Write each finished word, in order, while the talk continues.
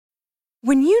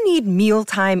When you need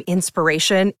mealtime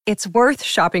inspiration, it's worth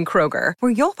shopping Kroger,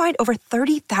 where you'll find over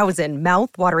 30,000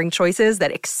 mouth-watering choices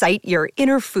that excite your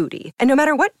inner foodie. And no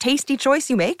matter what tasty choice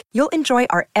you make, you'll enjoy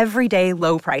our everyday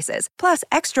low prices, plus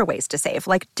extra ways to save,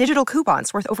 like digital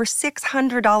coupons worth over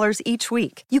 $600 each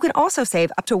week. You can also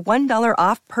save up to $1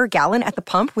 off per gallon at the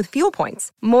pump with fuel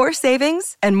points. More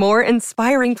savings and more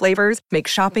inspiring flavors make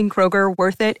shopping Kroger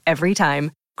worth it every time.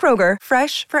 Kroger,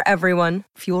 fresh for everyone.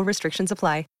 Fuel restrictions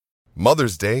apply.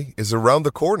 Mother's Day is around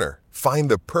the corner.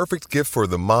 Find the perfect gift for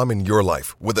the mom in your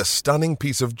life with a stunning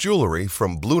piece of jewelry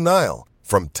from Blue Nile.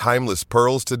 From timeless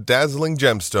pearls to dazzling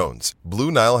gemstones,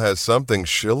 Blue Nile has something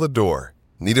she'll adore.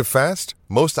 Need it fast?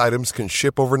 Most items can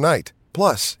ship overnight.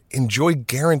 Plus, enjoy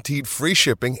guaranteed free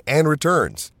shipping and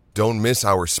returns. Don't miss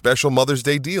our special Mother's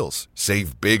Day deals.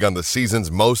 Save big on the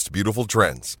season's most beautiful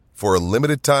trends. For a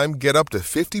limited time, get up to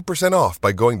 50% off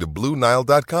by going to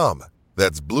BlueNile.com.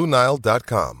 That's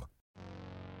BlueNile.com.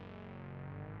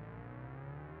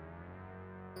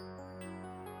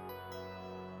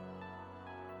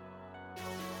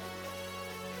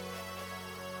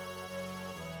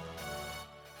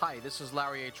 Hi, this is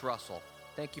Larry H. Russell.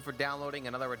 Thank you for downloading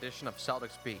another edition of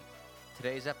Celtics Beat.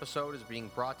 Today's episode is being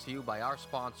brought to you by our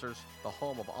sponsors, the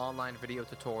home of online video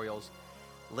tutorials,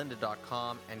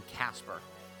 lynda.com and Casper.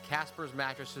 Casper's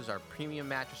mattresses are premium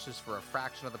mattresses for a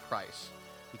fraction of the price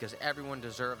because everyone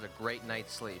deserves a great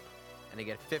night's sleep. And to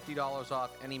get $50 off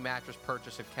any mattress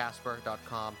purchase at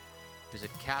Casper.com,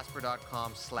 visit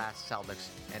Casper.com/Celtics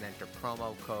and enter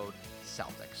promo code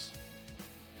Celtics.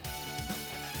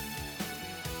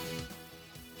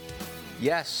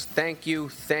 Yes, thank you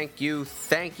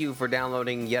for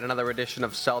downloading yet another edition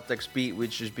of Celtics Beat,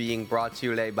 which is being brought to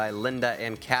you today by Lynda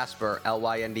and Casper,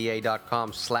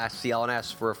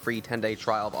 lynda.com/CLNS for a free 10-day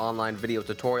trial of online video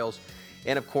tutorials.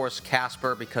 And of course,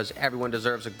 Casper, because everyone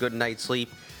deserves a good night's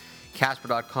sleep.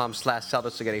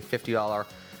 Casper.com/Celtics to get a $50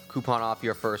 coupon off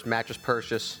your first mattress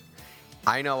purchase.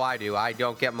 I know I do. I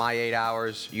don't get my 8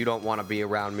 hours. You don't want to be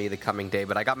around me the coming day,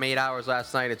 but I got my 8 hours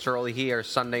last night. It's early here,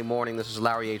 Sunday morning. This is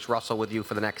Larry H. Russell with you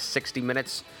for the next 60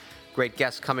 minutes. Great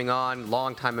guest coming on,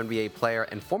 longtime NBA player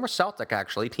and former Celtic,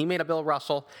 actually. Teammate of Bill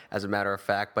Russell, as a matter of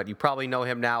fact, but you probably know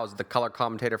him now as the color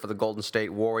commentator for the Golden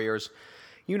State Warriors.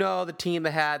 You know, the team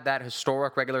that had that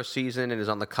historic regular season and is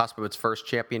on the cusp of its first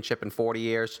championship in 40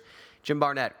 years. Jim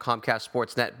Barnett, Comcast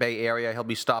Sportsnet Bay Area. He'll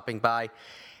be stopping by.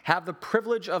 Have the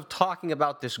privilege of talking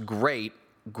about this great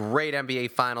NBA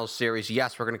Finals series.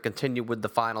 Yes, we're going to continue with the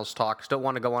Finals talk. Still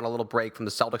want to go on a little break from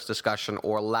the Celtics discussion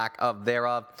or lack of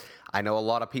thereof. I know a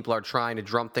lot of people are trying to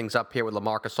drum things up here with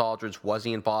LaMarcus Aldridge. Was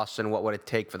he in Boston? What would it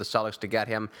take for the Celtics to get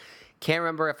him? Can't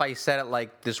remember if I said it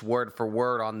like this word for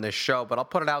word on this show, but I'll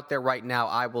put it out there right now.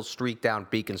 I will streak down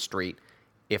Beacon Street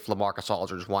if LaMarcus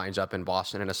Aldridge winds up in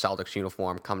Boston in a Celtics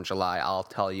uniform come July. I'll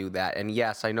tell you that. And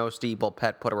yes, I know Steve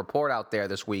Bulpett put a report out there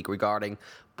this week regarding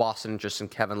Boston interest in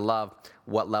Kevin Love,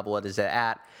 what level it is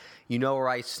at. You know where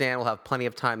I stand. We'll have plenty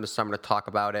of time this summer to talk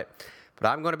about it. But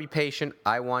I'm going to be patient.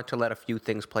 I want to let a few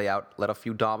things play out, let a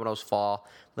few dominoes fall.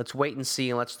 Let's wait and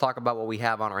see, and let's talk about what we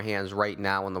have on our hands right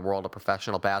now in the world of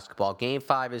professional basketball. Game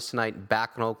 5 is tonight,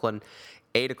 back in Oakland,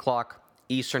 8 o'clock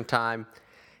Eastern Time.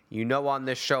 You know, on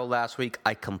this show last week,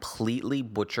 I completely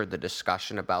butchered the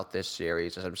discussion about this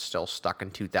series as I'm still stuck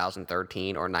in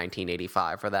 2013 or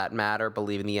 1985 for that matter,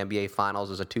 believing the NBA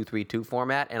Finals is a 2-3-2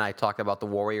 format, and I talked about the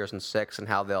Warriors in 6 and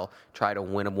how they'll try to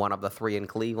win one of the 3 in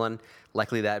Cleveland,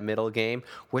 likely that middle game,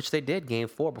 which they did Game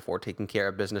 4 before taking care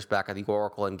of business back at the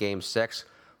Oracle in Game 6.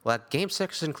 Well, that Game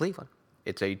 6 is in Cleveland.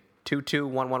 It's a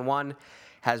 2-2, 1-1-1,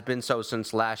 has been so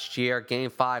since last year. Game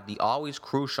 5, the always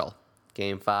crucial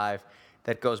Game 5,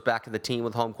 that goes back to the team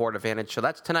with home court advantage. So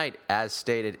that's tonight, as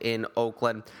stated, in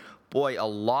Oakland. Boy, a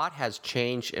lot has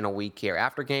changed in a week here.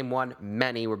 After Game 1,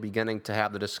 many were beginning to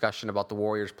have the discussion about the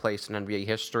Warriors' place in NBA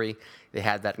history. They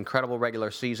had that incredible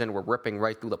regular season, were ripping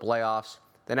right through the playoffs.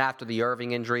 Then after the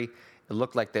Irving injury, it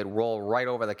looked like they'd roll right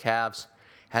over the Cavs.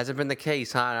 Hasn't been the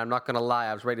case, huh? And I'm not going to lie.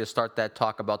 I was ready to start that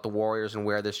talk about the Warriors and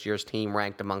where this year's team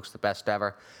ranked amongst the best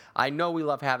ever. I know we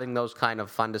love having those kind of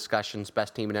fun discussions,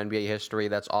 best team in NBA history.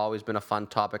 That's always been a fun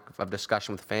topic of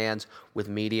discussion with fans, with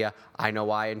media. I know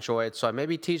I enjoy it, so I may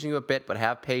be teasing you a bit, but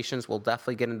have patience. We'll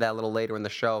definitely get into that a little later in the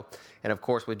show. And, of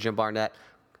course, with Jim Barnett,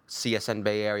 CSN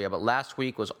Bay Area. But last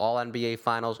week was all NBA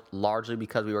Finals, largely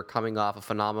because we were coming off a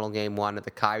phenomenal Game 1 at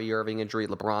the Kyrie Irving injury,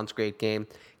 LeBron's great game.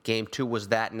 Game 2 was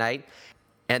that night.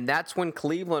 And that's when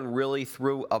Cleveland really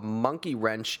threw a monkey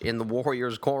wrench in the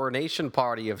Warriors' coronation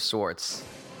party of sorts.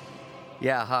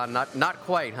 Yeah, huh? Not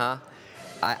quite, huh?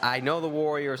 I know the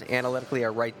Warriors analytically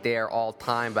are right there all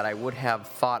time, but I would have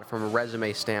thought from a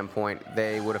resume standpoint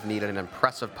they would have needed an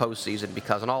impressive postseason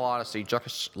because, in all honesty,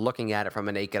 just looking at it from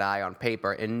a naked eye on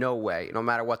paper, in no way, no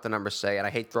matter what the numbers say, and I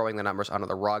hate throwing the numbers under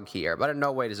the rug here, but in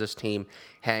no way does this team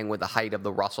hang with the height of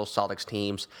the Russell Celtics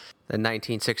teams. The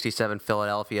 1967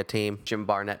 Philadelphia team Jim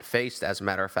Barnett faced, as a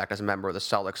matter of fact, as a member of the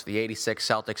Celtics, the 86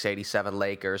 Celtics, 87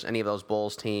 Lakers, any of those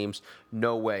Bulls teams,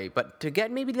 no way. But to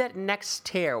get maybe that next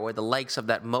tier with the likes of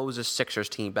that Moses Sixers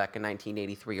team back in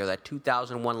 1983 or that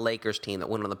 2001 Lakers team that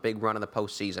went on the big run in the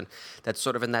postseason, that's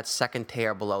sort of in that second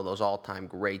tier below those all-time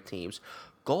great teams.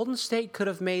 Golden State could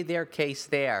have made their case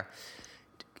there.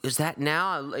 Is that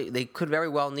now? They could very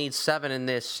well need 7 in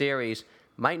this series.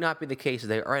 Might not be the case.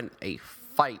 They are in a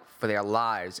fight for their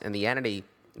lives, and the entity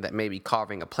that may be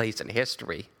carving a place in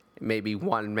history may be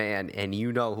one man, and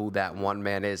you know who that one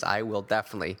man is. I will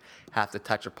definitely have to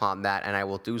touch upon that, and I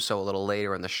will do so a little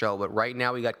later in the show. But right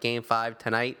now we got Game 5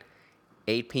 tonight,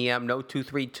 8 p.m. No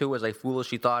 2-3-2 as I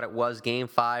foolishly thought it was. Game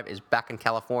 5 is back in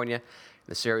California.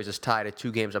 The series is tied at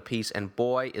 2 games apiece, and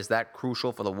boy, is that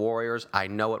crucial for the Warriors. I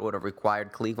know it would have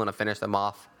required Cleveland to finish them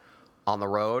off on the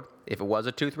road if it was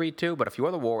a 2-3-2, but if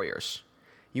you're the Warriors,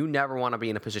 you never want to be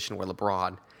in a position where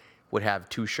LeBron would have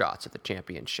 2 shots at the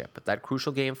championship. But that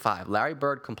crucial Game 5, Larry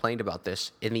Bird complained about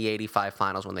this in the 85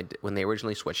 finals when they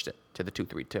originally switched it to the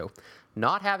 2-3-2.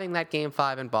 Not having that Game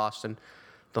 5 in Boston,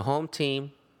 the home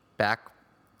team back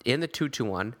in the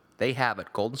 2-2-1, they have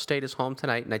it. Golden State is home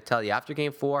tonight, and I tell you, after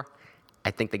Game 4,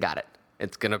 I think they got it.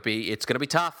 It's gonna be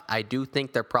tough. I do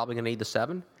think they're probably gonna need the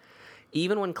 7.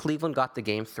 Even when Cleveland got to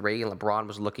Game 3 and LeBron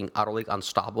was looking utterly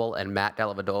unstoppable and Matt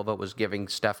Dellavedova was giving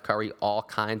Steph Curry all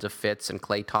kinds of fits and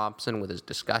Klay Thompson with his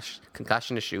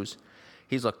concussion issues,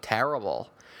 he's looked terrible.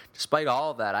 Despite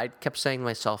all of that, I kept saying to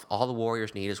myself, all the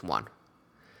Warriors need is 1.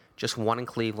 Just 1 in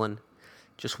Cleveland,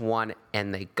 just 1,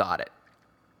 and they got it.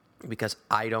 Because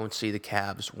I don't see the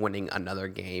Cavs winning another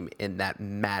game in that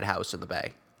madhouse in the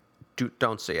Bay.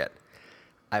 Don't see it.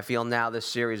 I feel now this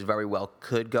series very well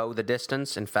could go the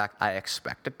distance. In fact, I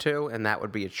expect it to, and that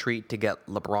would be a treat to get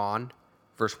LeBron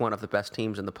versus one of the best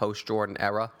teams in the post-Jordan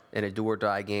era in a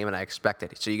do-or-die game, and I expect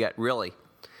it. So you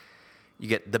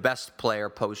get the best player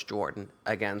post-Jordan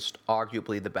against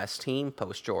arguably the best team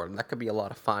post-Jordan. That could be a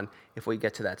lot of fun if we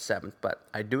get to that 7th, but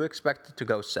I do expect it to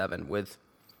go 7 with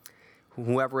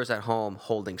whoever is at home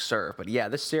holding serve. But yeah,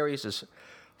 this series is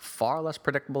far less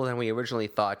predictable than we originally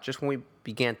thought. Just when we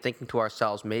began thinking to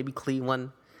ourselves, maybe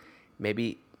Cleveland,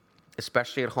 maybe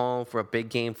especially at home for a big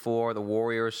Game 4, the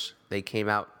Warriors, they came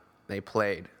out, they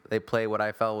played. They played what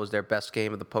I felt was their best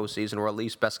game of the postseason, or at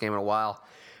least best game in a while.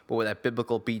 But with that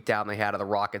biblical beatdown they had of the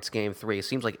Rockets Game 3, it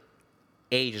seems like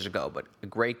ages ago, but a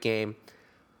great game.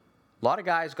 A lot of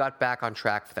guys got back on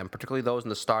track for them, particularly those in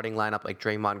the starting lineup like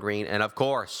Draymond Green, and of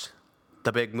course,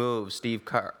 the big move, Steve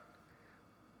Kerr.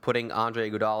 Putting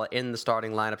Andre Iguodala in the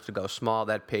starting lineup to go small,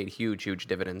 that paid huge, huge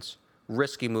dividends.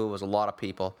 Risky move, as a lot of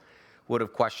people would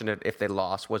have questioned it if they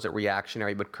lost. Was it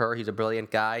reactionary? But Kerr, he's a brilliant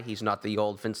guy. He's not the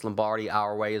old Vince Lombardi,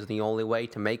 our way is the only way.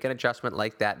 To make an adjustment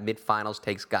like that mid-finals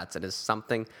takes guts. It is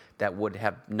something that would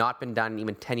have not been done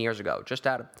even 10 years ago, just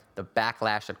out of the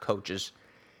backlash that coaches,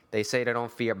 they say they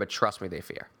don't fear, but trust me, they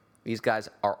fear. These guys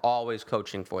are always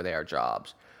coaching for their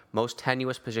jobs. Most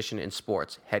tenuous position in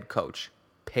sports, head coach,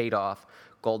 paid off.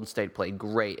 Golden State played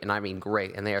great, and I mean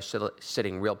great, and they are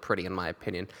sitting real pretty, in my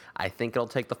opinion. I think it'll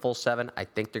take the full 7. I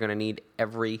think they're going to need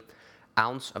every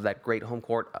ounce of that great home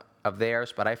court of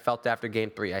theirs, but I felt after Game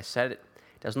 3, I said it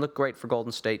doesn't look great for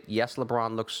Golden State. Yes,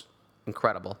 LeBron looks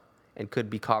incredible and could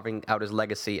be carving out his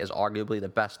legacy as arguably the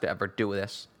best to ever do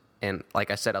this, and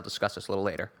like I said, I'll discuss this a little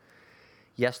later.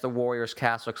 Yes, the Warriors'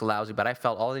 cast looks lousy, but I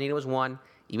felt all they needed was 1.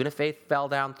 Even if they fell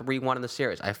down 3-1 in the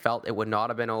series, I felt it would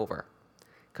not have been over,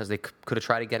 because they could have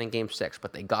tried to get in Game 6,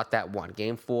 but they got that 1.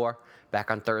 Game 4, back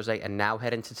on Thursday, and now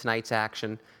head into tonight's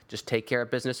action. Just take care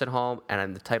of business at home,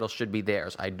 and the title should be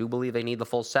theirs. I do believe they need the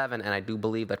full 7, and I do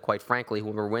believe that, quite frankly,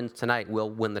 whoever wins tonight will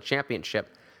win the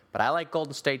championship. But I like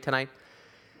Golden State tonight.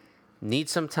 Need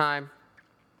some time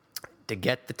to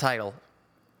get the title.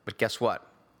 But guess what?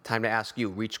 Time to ask you.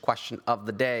 Reach question of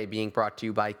the day, being brought to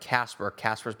you by Casper.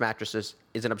 Casper's Mattresses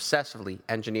is an obsessively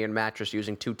engineered mattress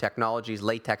using 2 technologies,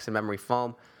 latex and memory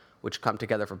foam, which come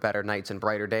together for better nights and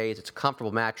brighter days. It's a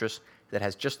comfortable mattress that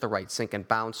has just the right sink and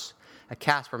bounce. A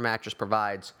Casper mattress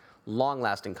provides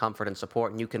long-lasting comfort and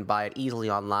support, and you can buy it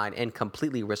easily online and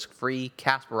completely risk-free.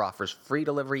 Casper offers free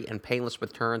delivery and painless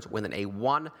returns within a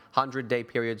 100-day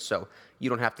period, so you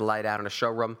don't have to lie down in a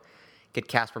showroom. Get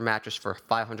Casper mattress for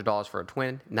 $500 for a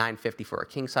twin, $950 for a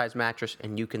king-size mattress,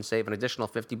 and you can save an additional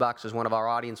 $50 as one of our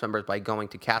audience members by going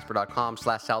to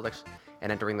casper.com/Celtics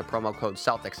and entering the promo code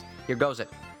Celtics. Here goes it.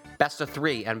 Best of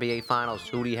 3 NBA Finals.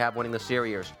 Who do you have winning the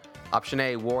series? Option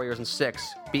A, Warriors in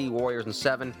 6. B, Warriors in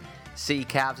 7. C,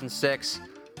 Cavs in 6.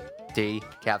 D,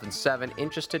 Cavs in 7.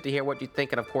 Interested to hear what you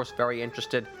think, and of course very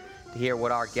interested to hear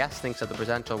what our guest thinks of the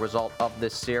potential result of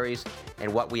this series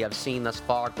and what we have seen thus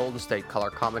far. Golden State color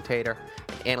commentator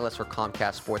and analyst for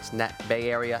Comcast Sports Net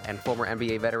Bay Area and former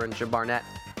NBA veteran Jim Barnett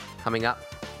coming up.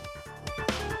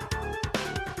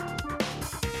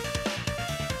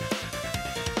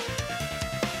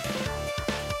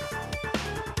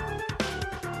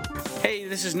 Hey,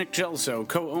 this is Nick Gelso,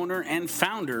 co-owner and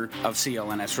founder of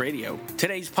CLNS Radio.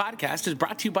 Today's podcast is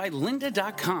brought to you by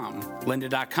Lynda.com.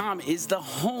 Lynda.com is the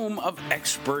home of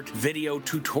expert video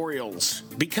tutorials.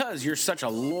 Because you're such a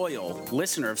loyal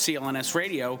listener of CLNS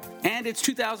Radio, and it's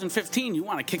 2015, you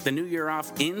want to kick the new year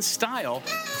off in style,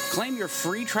 claim your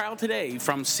free trial today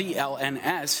from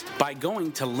CLNS by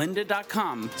going to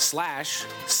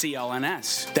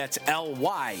Lynda.com/CLNS. That's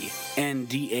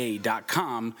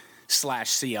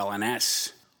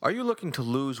LYNDA.com/CLNS. Are you looking to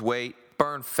lose weight,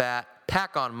 burn fat,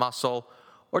 pack on muscle,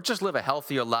 or just live a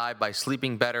healthier life by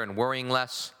sleeping better and worrying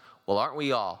less? Well, aren't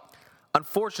we all?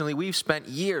 Unfortunately, we've spent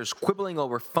years quibbling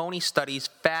over phony studies,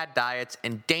 fad diets,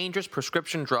 and dangerous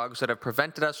prescription drugs that have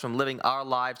prevented us from living our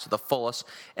lives to the fullest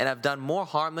and have done more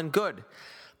harm than good.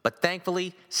 But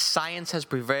thankfully, science has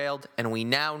prevailed, and we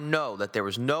now know that there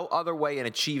is no other way in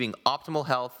achieving optimal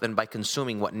health than by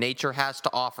consuming what nature has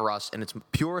to offer us in its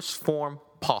purest form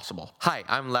possible. Hi,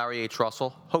 I'm Larry H.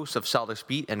 Russell, host of Celtics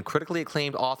Beat and critically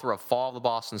acclaimed author of Fall of the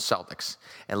Boston Celtics.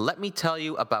 And let me tell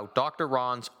you about Dr.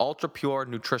 Ron's Ultra Pure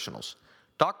Nutritionals.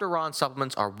 Dr. Ron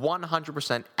supplements are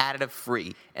 100%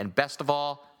 additive-free, and best of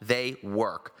all, they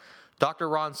work. Dr.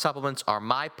 Ron supplements are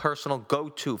my personal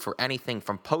go-to for anything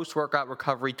from post-workout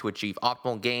recovery to achieve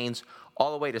optimal gains,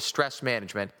 all the way to stress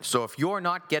management. So if you're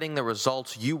not getting the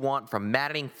results you want from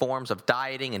maddening forms of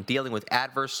dieting and dealing with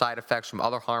adverse side effects from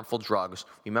other harmful drugs,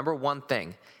 remember one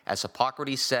thing. As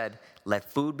Hippocrates said,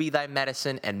 let food be thy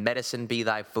medicine and medicine be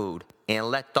thy food.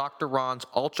 And let Dr. Ron's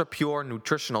Ultra Pure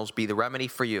Nutritionals be the remedy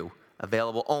for you.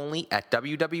 Available only at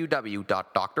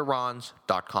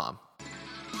www.drrons.com.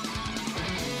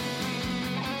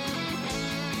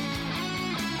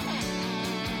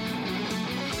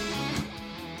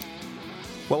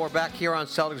 Well, we're back here on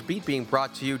Celtics Beat, being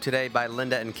brought to you today by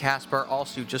Linda and Casper.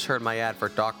 Also, you just heard my ad for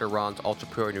Dr. Ron's Ultra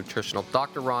Pure Nutritional.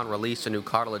 Dr. Ron released a new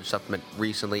cartilage supplement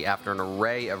recently after an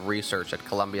array of research at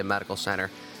Columbia Medical Center,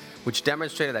 which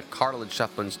demonstrated that cartilage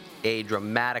supplements aid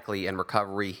dramatically in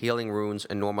recovery, healing wounds,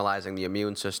 and normalizing the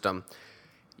immune system.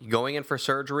 Going in for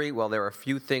surgery, well, there are a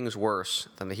few things worse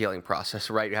than the healing process,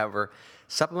 right? However,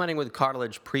 supplementing with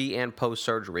cartilage pre- and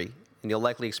post-surgery, and you'll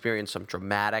likely experience some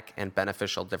dramatic and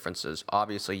beneficial differences.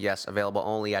 Obviously, yes, available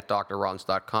only at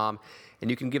drrons.com,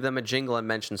 and you can give them a jingle and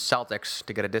mention Celtics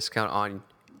to get a discount on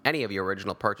any of your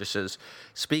original purchases.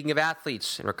 Speaking of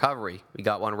athletes in recovery, we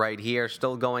got one right here,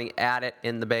 still going at it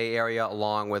in the Bay Area,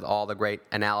 along with all the great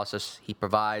analysis he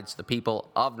provides the people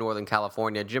of Northern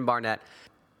California. Jim Barnett,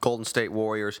 Golden State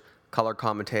Warriors, color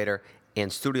commentator,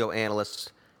 and studio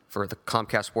analyst for the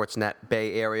Comcast Sports Net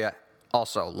Bay Area.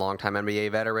 Also, longtime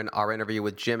NBA veteran. Our interview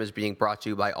with Jim is being brought to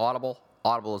you by Audible.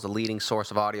 Audible is a leading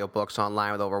source of audiobooks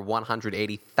online with over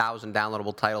 180,000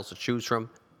 downloadable titles to choose from.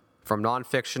 From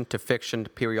nonfiction to fiction to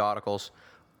periodicals,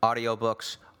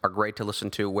 audiobooks are great to listen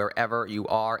to wherever you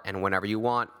are and whenever you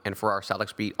want. And for our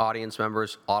Celtics Beat audience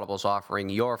members, Audible is offering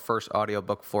your first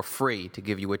audiobook for free to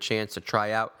give you a chance to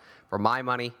try out. For my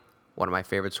money, one of my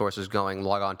favorite sources going,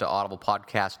 log on to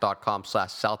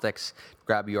audiblepodcast.com/Celtics.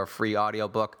 Grab your free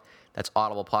audiobook. That's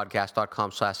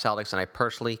audiblepodcast.com/Celtics, and I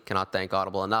personally cannot thank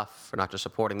Audible enough for not just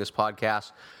supporting this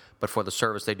podcast, but for the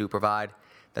service they do provide.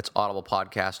 That's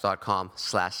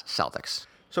audiblepodcast.com/Celtics.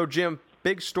 So, Jim,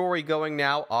 big story going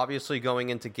now, obviously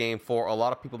going into Game 4. A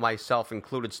lot of people, myself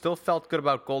included, still felt good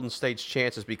about Golden State's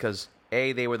chances because,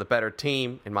 A, they were the better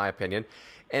team, in my opinion,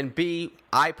 and B,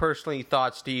 I personally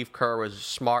thought Steve Kerr was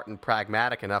smart and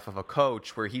pragmatic enough of a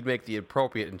coach where he'd make the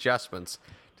appropriate adjustments.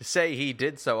 To say he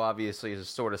did so, obviously, is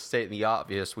sort of stating the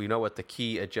obvious. We know what the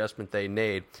key adjustment they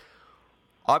made.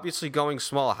 Obviously, going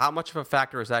small, how much of a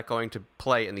factor is that going to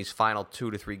play in these final 2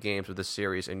 to 3 games of this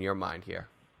series in your mind here?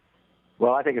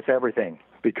 Well, I think it's everything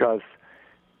because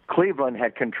Cleveland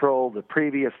had controlled the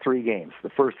previous 3 games, the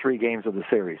first 3 games of the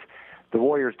series. The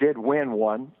Warriors did win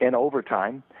one in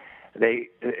overtime.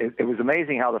 It was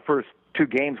amazing how the first 2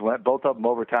 games went, both of them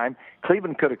overtime.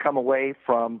 Cleveland could have come away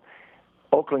from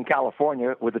Oakland,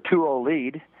 California, with a 2-0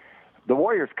 lead The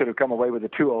Warriors could have come away with a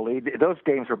 2-0 lead. Those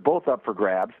games were both up for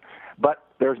grabs. But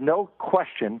there's no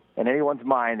question in anyone's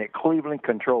mind that Cleveland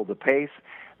controlled the pace.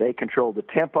 They controlled the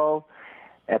tempo.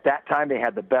 At that time, they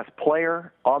had the best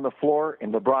player on the floor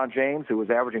in LeBron James, who was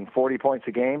averaging 40 points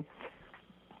a game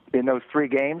in those 3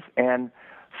 games, and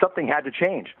something had to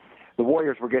change. The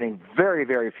Warriors were getting very,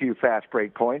 very few fast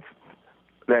break points,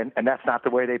 and that's not the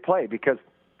way they play, because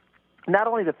not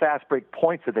only the fast break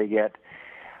points that they get,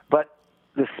 but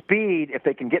the speed, if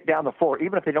they can get down the floor,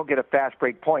 even if they don't get a fast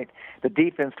break point, the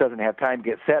defense doesn't have time to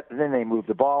get set, and then they move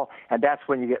the ball, and that's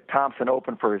when you get Thompson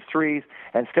open for his threes,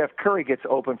 and Steph Curry gets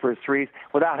open for his threes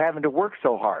without having to work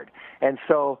so hard. And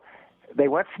so they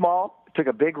went small, took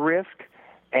a big risk,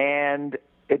 and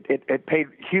it paid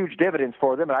huge dividends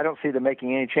for them, and I don't see them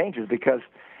making any changes because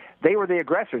they were the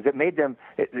aggressors. It made them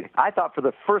I thought for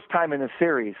the first time in the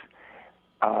series,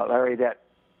 Larry, that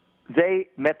they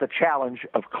met the challenge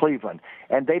of Cleveland,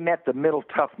 and they met the middle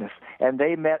toughness, and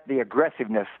they met the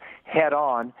aggressiveness head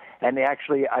on, and they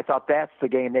actually, I thought that's the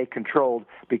game they controlled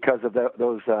because of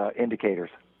those indicators.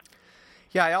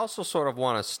 Yeah, I also sort of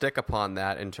want to stick upon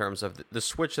that in terms of the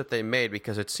switch that they made,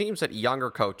 because it seems that younger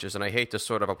coaches, and I hate to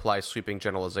sort of apply sweeping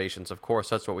generalizations, of course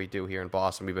that's what we do here in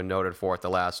Boston. We've been noted for it the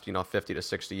last 50 to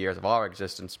 60 years of our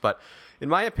existence. But in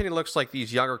my opinion, it looks like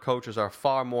these younger coaches are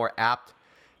far more apt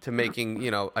to making,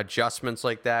 adjustments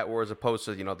like that, or as opposed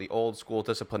to, the old school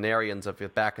disciplinarians of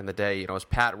back in the day, it was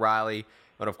Pat Riley,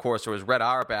 but of course it was Red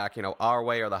Auerbach, our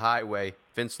way or the highway,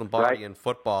 Vince Lombardi right. in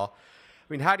football.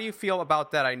 I mean, how do you feel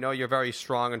about that? I know you're very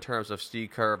strong in terms of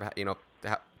Steve Kerr,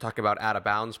 talking about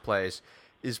out-of-bounds plays.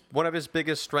 Is one of his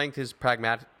biggest strengths his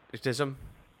pragmatism?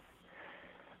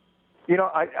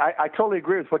 I totally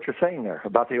agree with what you're saying there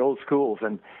about the old schools.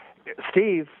 And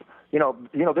Steve,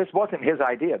 this wasn't his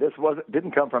idea.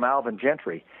 Didn't come from Alvin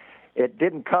Gentry. It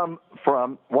didn't come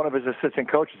from one of his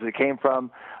assistant coaches. It came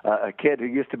from a kid who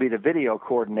used to be the video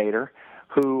coordinator,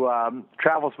 who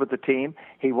travels with the team.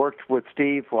 He worked with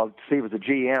Steve while Steve was a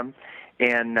GM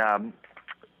in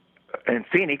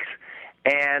Phoenix,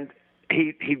 and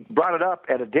he brought it up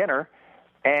at a dinner,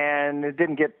 and it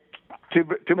didn't get too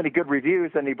many good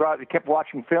reviews. And he kept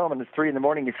watching film, and it's 3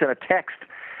 a.m. He sent a text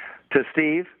to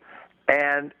Steve,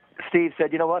 and Steve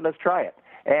said, "You know what? Let's try it."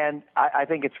 And I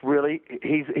think it's really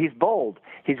he's bold.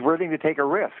 He's willing to take a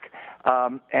risk,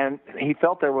 and he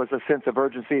felt there was a sense of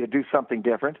urgency to do something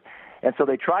different. And so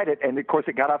they tried it, and of course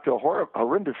it got off to a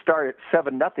horrendous start at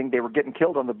 7-0. They were getting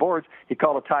killed on the boards. He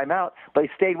called a timeout, but he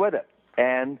stayed with it,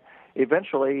 and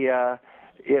eventually,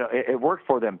 it worked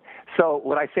for them. So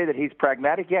would I say that he's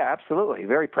pragmatic? Yeah, absolutely,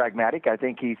 very pragmatic. I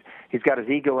think he's got his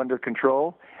ego under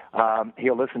control.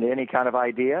 He'll listen to any kind of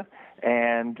idea,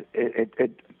 and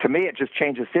to me it just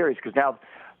changed the series because now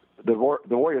the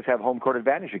Warriors have home court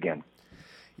advantage again.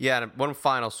 Yeah, and one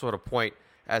final sort of point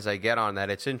as I get on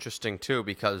that, it's interesting too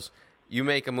because you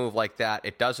make a move like that,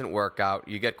 it doesn't work out.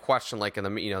 You get questioned like in the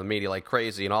media like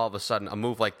crazy, and all of a sudden a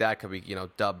move like that could be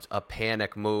dubbed a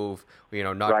panic move.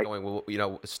 Not right.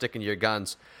 going sticking to your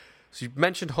guns. So you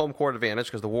mentioned home court advantage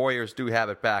because the Warriors do have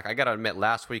it back. I got to admit,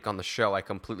 last week on the show I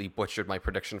completely butchered my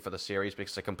prediction for the series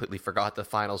because I completely forgot the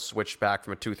finals switched back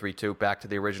from a 2-3-2 back to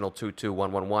the original 2-2,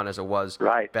 1-1-1 as it was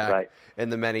back in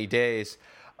the many days.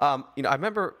 I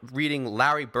remember reading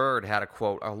Larry Bird had a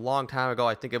quote a long time ago.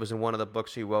 I think it was in one of the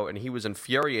books he wrote, and he was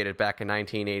infuriated back in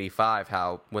 1985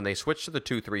 how when they switched to the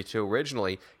 2-3-2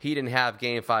 originally, he didn't have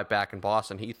Game 5 back in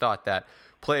Boston. He thought that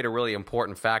played a really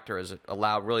important factor as it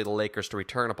allowed really the Lakers to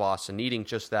return to Boston, needing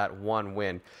just that one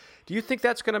win. Do you think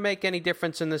that's going to make any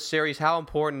difference in this series? How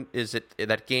important is it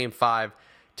that Game 5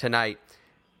 tonight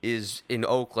is in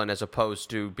Oakland as opposed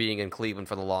to being in Cleveland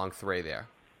for the long 3 there?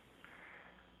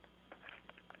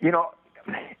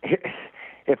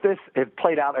 If this had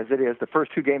played out as it is, the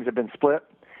first 2 games have been split,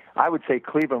 I would say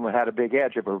Cleveland would have had a big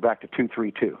edge if we were back to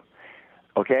 2-3-2.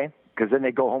 Okay? Because then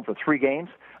they go home for 3 games.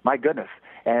 My goodness.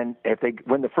 And if they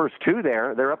win the first 2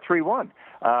 there, they're up 3-1.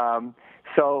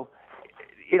 So,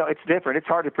 it's different. It's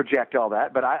hard to project all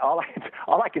that. But all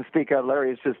I can speak of,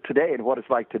 Larry, is just today and what it's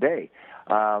like today.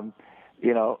 I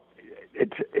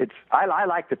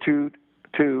like the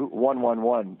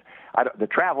 2-1-1-1. The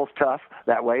travel's tough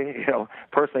that way.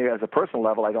 Personally, as a personal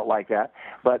level, I don't like that.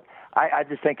 But I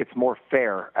just think it's more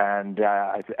fair, and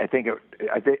I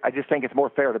just think it's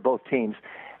more fair to both teams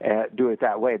do it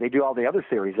that way. They do all the other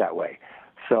series that way.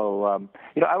 So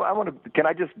I want to. Can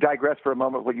I just digress for a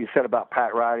moment? What you said about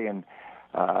Pat Riley and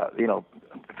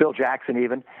Phil Jackson,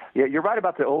 even. Yeah, you're right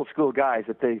about the old school guys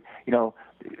that they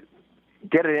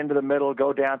get it into the middle,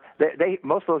 go down. They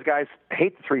most of those guys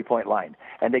hate the 3-point line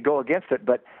and they go against it.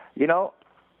 But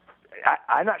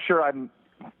I'm not sure.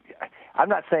 I'm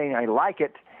not saying I like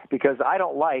it, because I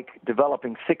don't like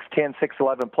developing 6'10",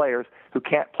 6'11" players who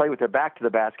can't play with their back to the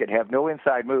basket, have no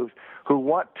inside moves, who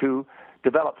want to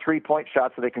develop three-point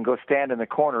shots so they can go stand in the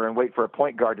corner and wait for a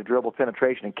point guard to dribble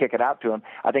penetration and kick it out to them.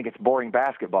 I think it's boring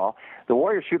basketball. The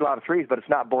Warriors shoot a lot of threes, but it's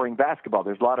not boring basketball.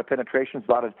 There's a lot of penetrations,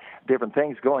 a lot of different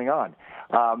things going on.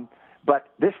 But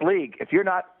this league, if you're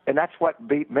not, and that's what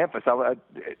beat Memphis.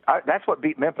 That's what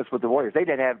beat Memphis with the Warriors. They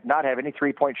didn't not have any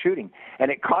three-point shooting, and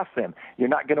it cost them. You're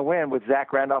not going to win with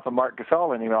Zach Randolph and Mark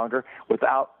Gasol any longer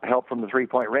without help from the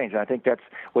three-point range. And I think that's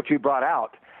what you brought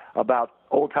out about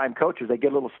old-time coaches. They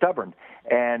get a little stubborn,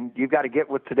 and you've got to get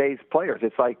with today's players.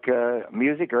 It's like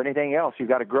music or anything else. You've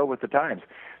got to grow with the times.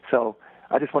 So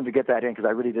I just wanted to get that in because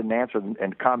I really didn't answer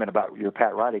and comment about your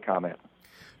Pat Riley comment.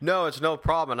 No, it's no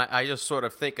problem. And I just sort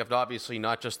of think of obviously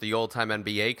not just the old-time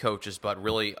NBA coaches, but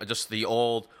really just the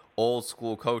old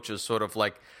school coaches, sort of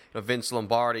like Vince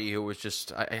Lombardi, who was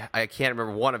just, I can't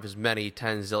remember one of his many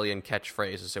 10 zillion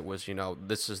catchphrases. It was,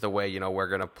 this is the way, we're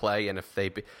going to play. And if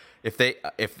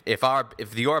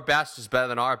your best is better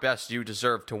than our best, you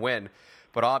deserve to win.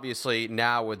 But obviously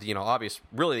now with,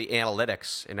 really the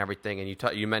analytics and everything, and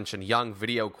you mentioned young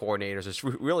video coordinators. It's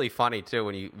really funny, too,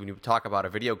 when you talk about a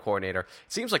video coordinator. It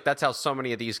seems like that's how so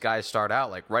many of these guys start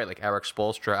out, like Eric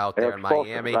Spoelstra out there in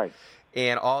Miami. Right.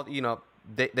 And all,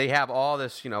 they have all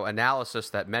this, analysis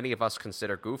that many of us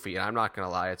consider goofy, and I'm not going to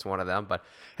lie, it's one of them. But,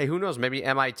 hey, who knows? Maybe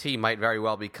MIT might very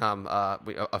well become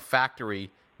a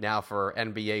factory now for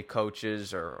NBA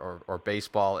coaches or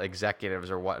baseball executives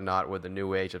or whatnot with the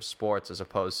new age of sports, as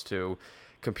opposed to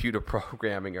computer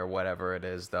programming or whatever it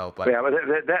is, though. But yeah, but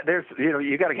there's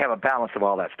you got to have a balance of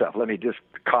all that stuff. Let me just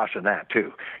caution that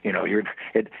too.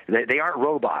 They aren't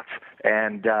robots,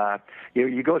 and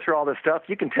you go through all this stuff.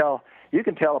 You can tell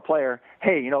a player,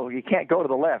 hey, you can't go to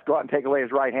the left. Go out and take away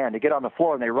his right hand. They get on the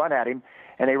floor and they run at him.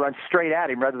 And they run straight at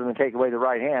him rather than take away the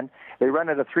right hand. They run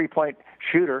at a three-point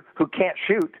shooter who can't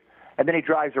shoot, and then he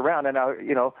drives around. And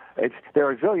there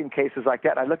are a zillion cases like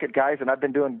that. I look at guys, and I've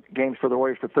been doing games for the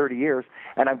Warriors for 30 years,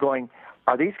 and I'm going,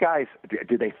 are these guys?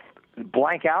 Do they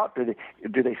blank out? Do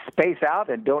they space out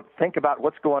and don't think about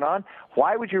what's going on?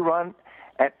 Why would you run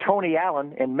at Tony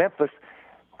Allen in Memphis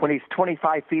when he's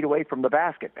 25 feet away from the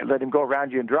basket and let him go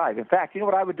around you and drive? In fact, you know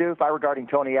what I would do if I were guarding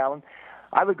Tony Allen?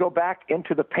 I would go back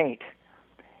into the paint.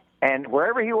 And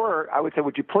wherever you were, I would say,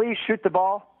 would you please shoot the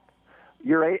ball?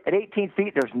 You're at 18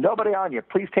 feet. There's nobody on you.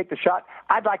 Please take the shot.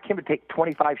 I'd like him to take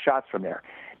 25 shots from there.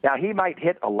 Now, he might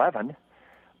hit 11,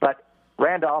 but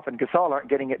Randolph and Gasol aren't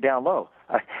getting it down low.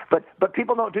 But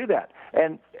people don't do that.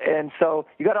 And so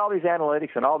you got all these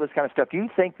analytics and all this kind of stuff. Do you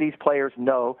think these players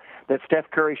know that Steph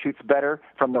Curry shoots better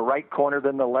from the right corner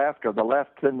than the left, or the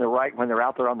left than the right when they're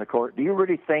out there on the court? Do you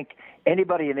really think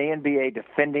anybody in the NBA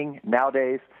defending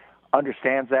nowadays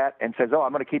understands that and says,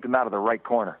 I'm going to keep him out of the right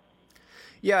corner?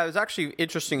 Yeah, it was actually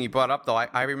interesting you brought up, though.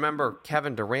 I remember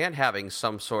Kevin Durant having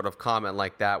some sort of comment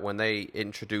like that when they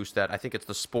introduced that. I think it's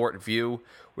the Sport View,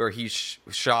 where he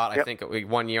shot, I think,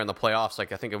 1 year in the playoffs.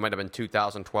 I think it might have been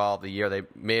 2012, the year they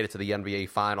made it to the NBA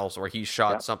Finals, where he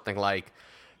shot something like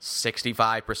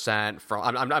 65%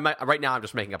 from. Right now, I'm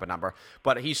just making up a number,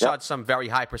 but he shot some very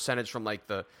high percentage from like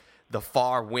the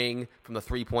far wing from the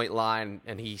three-point line,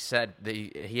 and he said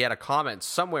he had a comment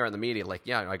somewhere in the media like,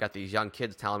 I got these young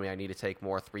kids telling me I need to take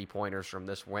more three-pointers from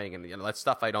this wing, and that's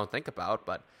stuff I don't think about,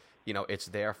 but it's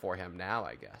there for him now,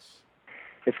 I guess.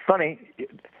 It's funny.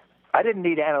 I didn't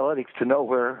need analytics to know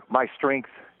where my strength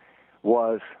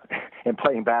was in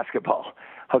playing basketball,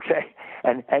 okay?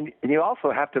 And you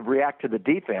also have to react to the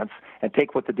defense and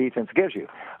take what the defense gives you.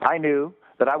 I knew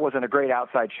that I wasn't a great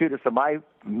outside shooter, so my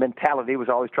mentality was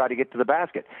always try to get to the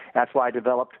basket. That's why I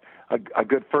developed a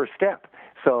good first step.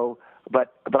 So,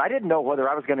 but I didn't know whether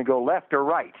I was going to go left or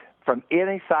right from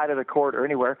any side of the court or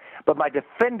anywhere, but my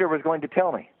defender was going to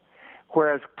tell me.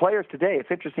 Whereas players today,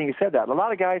 it's interesting you said that. A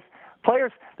lot of guys,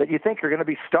 players that you think are going to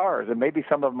be stars, and maybe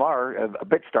some of them are a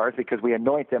bit stars because we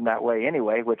anoint them that way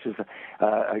anyway, which is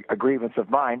a grievance of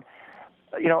mine,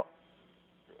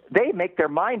 they make their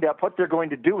mind up what they're going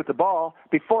to do with the ball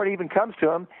before it even comes to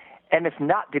them, and it's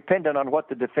not dependent on what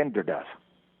the defender does.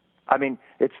 I mean,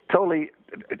 it's totally,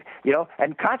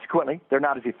 and consequently, they're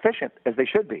not as efficient as they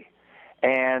should be.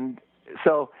 And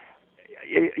so,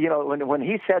 when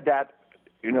he said that,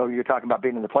 you're talking about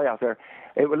being in the playoffs there,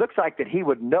 it looks like that he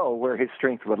would know where his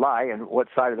strength would lie and what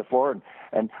side of the floor.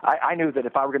 And I knew that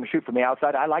if I were going to shoot from the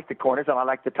outside, I like the corners and I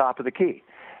like the top of the key.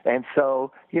 And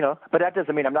so, but that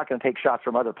doesn't mean I'm not going to take shots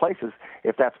from other places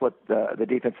if that's what the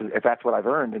defense is, if that's what I've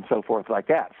earned and so forth like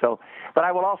that. So, but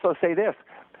I will also say this,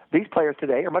 these players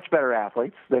today are much better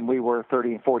athletes than we were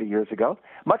 30 and 40 years ago.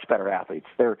 Much better athletes.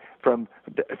 They're from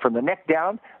the neck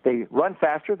down, they run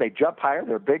faster, they jump higher,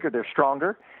 they're bigger, they're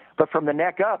stronger. But from the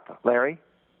neck up, Larry,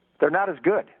 they're not as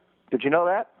good. Did you know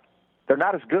that? They're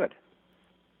not as good.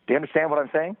 Do you understand what I'm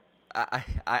saying?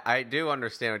 I do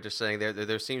understand what you're saying.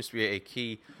 There seems to be a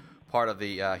key part of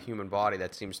the human body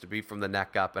that seems to be from the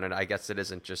neck up, and I guess it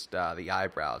isn't just the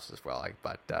eyebrows as well.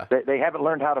 They haven't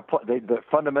learned how to play the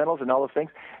fundamentals and all those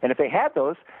things. And if they had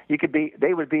those,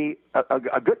 they would be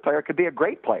a good player. Could be a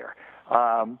great player.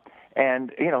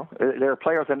 And there are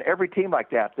players on every team like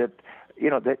that. That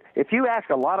if you ask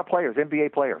a lot of players,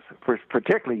 NBA players,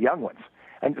 particularly young ones.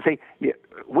 And see,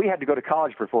 we had to go to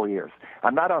college for 4 years.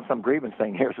 I'm not on some grievance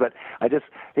thing here, but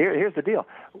here's the deal.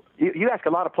 You ask a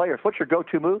lot of players, what's your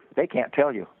go-to move? They can't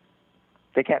tell you.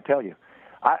 They can't tell you.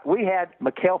 We had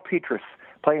Mikael Petrus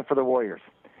playing for the Warriors,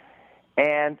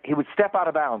 and he would step out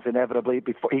of bounds inevitably.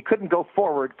 Before he couldn't go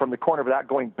forward from the corner without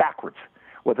going backwards,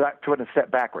 without trying to step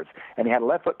backwards. And he had a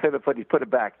left foot, pivot foot, he'd put it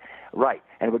back right,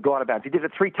 and it would go out of bounds. He did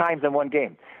it 3 times in one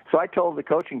game. So I told the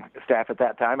coaching staff at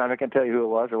that time, I'm not going to tell you who it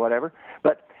was or whatever,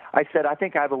 but I said, I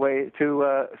think I have a way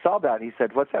to solve that. And he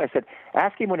said, what's that? I said,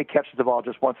 ask him when he catches the ball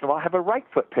just once in a while, have a right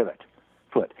foot pivot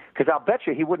foot. Because I'll bet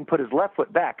you he wouldn't put his left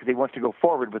foot back because he wants to go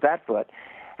forward with that foot.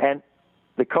 And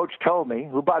the coach told me,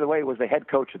 who, by the way, was the head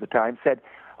coach at the time, said,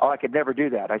 oh, I could never do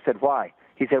that. I said, why?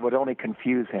 He said, it would only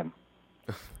confuse him.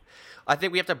 I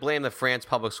think we have to blame the France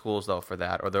public schools, though, for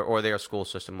that, or their school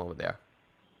system over there.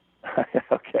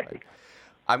 Okay.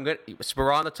 So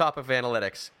we're on the topic of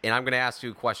analytics, and I'm going to ask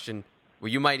you a question where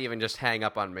you might even just hang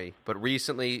up on me. But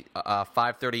recently,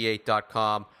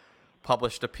 538.com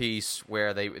published a piece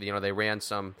where they ran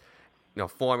some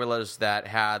formulas that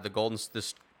had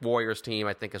this Warriors team,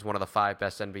 I think, is one of the 5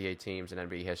 best NBA teams in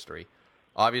NBA history.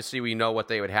 Obviously, we know what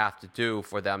they would have to do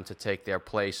for them to take their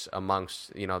place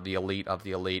amongst the elite of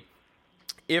the elite.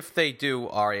 If they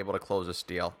are able to close this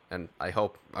deal, and I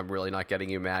hope I'm really not getting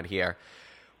you mad here,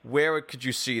 where could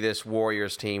you see this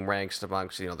Warriors team ranks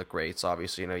amongst the greats?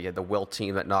 Obviously, you had the Wilt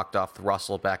team that knocked off the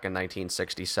Russell back in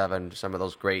 1967. Some of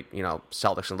those great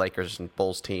Celtics and Lakers and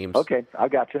Bulls teams. Okay, I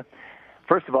got you.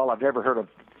 First of all, I've never heard of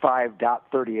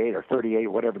 5.38 or 38,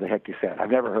 whatever the heck you said.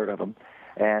 I've never heard of them.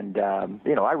 And,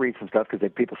 I read some stuff because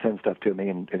people send stuff to me,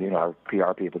 and our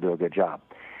PR people do a good job.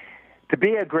 To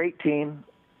be a great team,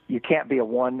 you can't be a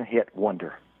one-hit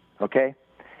wonder, okay?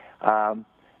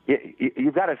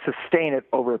 You've got to sustain it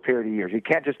over a period of years. You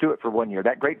can't just do it for 1 year.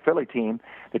 That great Philly team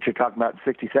that you're talking about in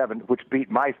 '67, which beat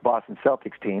my Boston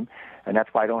Celtics team, and that's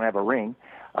why I don't have a ring,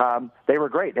 they were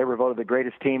great. They were voted the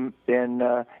greatest team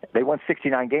they won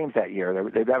 69 games that year.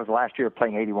 That was the last year of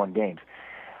playing 81 games.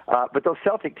 But those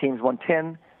Celtic teams won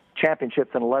 10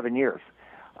 championships in 11 years.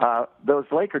 Those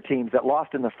Laker teams that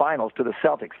lost in the finals to the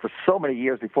Celtics for so many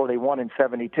years before they won in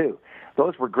 '72,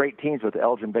 those were great teams with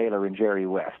Elgin Baylor and Jerry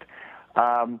West.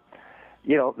 The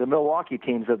Milwaukee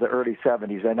teams of the early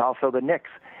 '70s, and also the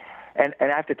Knicks. And I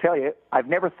have to tell you, I've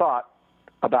never thought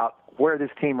about where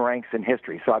this team ranks in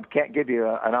history. So I can't give you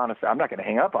an honest, I'm not going to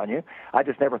hang up on you. I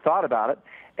just never thought about it.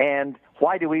 And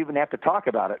why do we even have to talk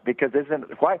about it? Because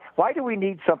why do we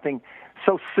need something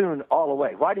so soon all the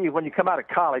way? When you come out of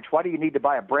college, why do you need to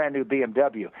buy a brand new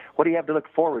BMW? What do you have to look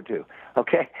forward to?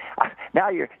 Okay. Now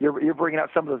you're bringing out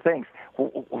some of the things.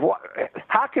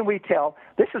 How can we tell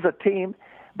this is a team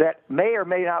that may or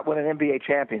may not win an NBA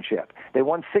championship? They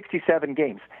won 67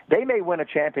 games. They may win a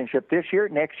championship this year,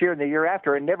 next year, and the year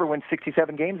after, and never win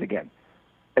 67 games again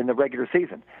in the regular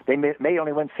season. They may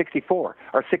only win 64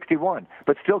 or 61,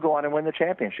 but still go on and win the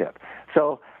championship.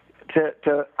 So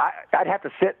I'd have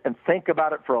to sit and think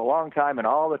about it for a long time, and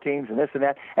all the teams and this and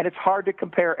that, and it's hard to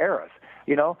compare eras.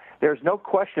 There's no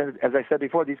question, as I said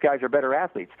before, these guys are better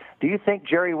athletes. Do you think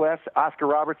Jerry West, Oscar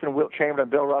Robertson, Wilt Chamberlain,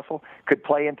 and Bill Russell could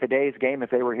play in today's game if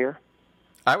they were here?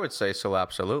 I would say so,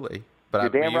 absolutely. But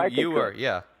you're damn right.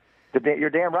 Yeah. You're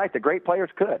damn right. The great players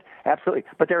could, absolutely.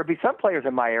 But there would be some players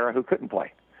in my era who couldn't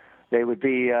play. They would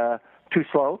be too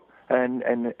slow, and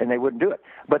they wouldn't do it.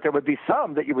 But there would be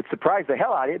some that you would surprise the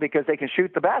hell out of you because they can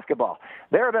shoot the basketball.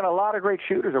 There have been a lot of great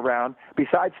shooters around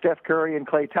besides Steph Curry and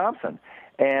Klay Thompson.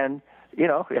 And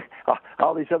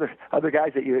all these other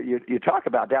guys that you talk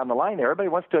about down the line there. Everybody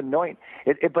wants to anoint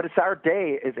it, but it's our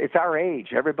day. It's our age.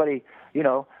 Everybody,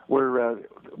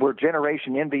 we're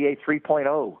generation NBA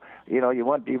 3.0.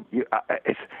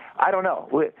 I don't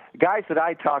know. Guys that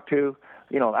I talk to,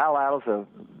 Al Attles,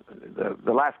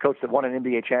 the last coach that won an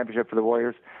NBA championship for the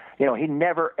Warriors, he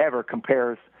never ever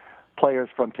compares players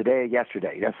from today,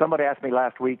 yesterday. Now, somebody asked me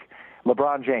last week,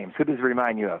 LeBron James, who does he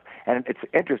remind you of? And it's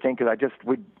interesting because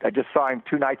I just saw him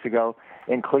 2 nights ago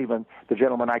in Cleveland, the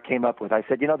gentleman I came up with. I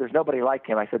said, there's nobody like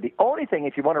him. I said, the only thing,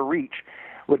 if you want to reach,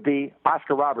 would be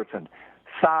Oscar Robertson.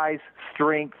 Size,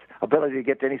 strength, ability to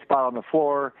get to any spot on the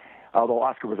floor, although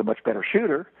Oscar was a much better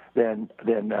shooter than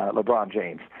LeBron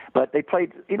James. But they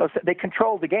played, they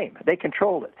controlled the game. They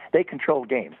controlled it. They controlled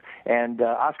games. And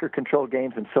Oscar controlled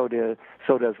games, and so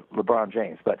does LeBron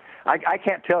James. But I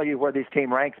can't tell you where this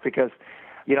team ranks because,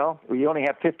 we only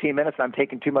have 15 minutes. I'm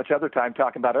taking too much other time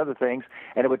talking about other things,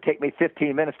 and it would take me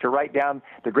 15 minutes to write down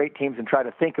the great teams and try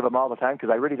to think of them all the time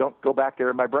because I really don't go back there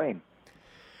in my brain.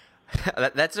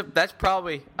 That's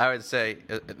probably, I would say,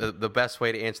 the best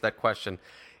way to answer that question.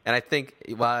 And I think,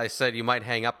 while I said you might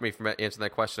hang up me from answering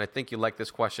that question, I think you like this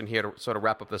question here to sort of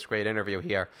wrap up this great interview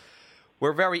here.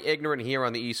 We're very ignorant here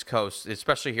on the East Coast,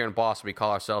 especially here in Boston. We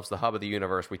call ourselves the hub of the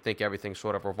universe. We think everything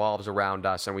sort of revolves around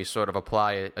us, and we sort of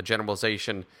apply a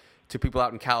generalization to people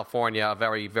out in California, a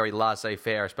very, very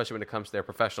laissez-faire, especially when it comes to their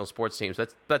professional sports teams.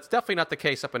 That's definitely not the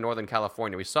case up in Northern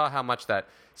California. We saw how much that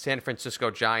San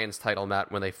Francisco Giants title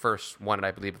meant when they first won it,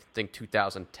 I think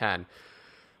 2010.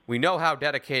 We know how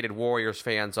dedicated Warriors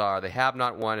fans are. They have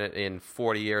not won it in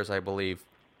 40 years, I believe.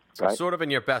 Right. Sort of in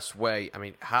your best way, I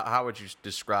mean, how would you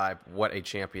describe what a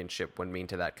championship would mean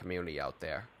to that community out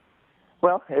there?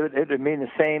 Well, it would mean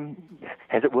the same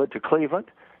as it would to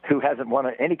Cleveland, who hasn't won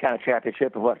any kind of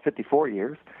championship in, 54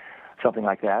 years, something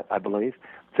like that, I believe,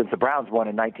 since the Browns won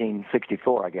in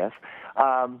 1964, I guess.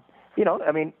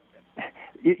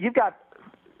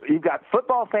 You've got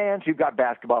football fans, you've got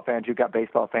basketball fans, you've got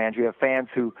baseball fans, you have fans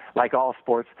who like all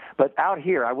sports. But out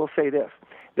here, I will say this,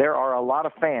 there are a lot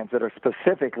of fans that are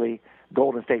specifically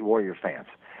Golden State Warriors fans.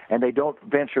 And they don't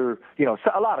venture,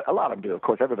 a lot of them do, of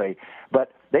course, everybody.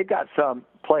 But they've got some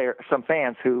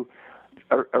fans who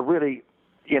are really,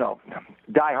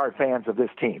 diehard fans of this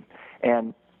team.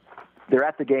 And they're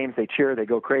at the games, they cheer, they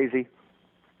go crazy.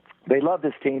 They love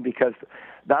this team because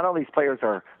not only these players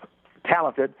are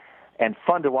talented and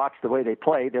fun to watch the way they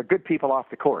play, they're good people off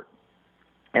the court.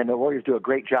 And the Warriors do a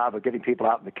great job of getting people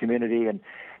out in the community. And,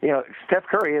 Steph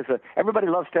Curry everybody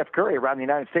loves Steph Curry around the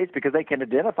United States because they can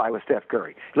identify with Steph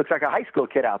Curry. He looks like a high school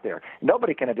kid out there.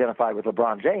 Nobody can identify with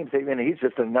LeBron James. He's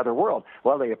just in another world.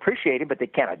 Well, they appreciate him, but they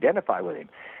can't identify with him.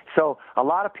 So a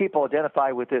lot of people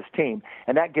identify with this team,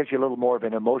 and that gives you a little more of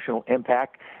an emotional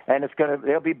impact. And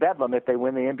there'll be bedlam if they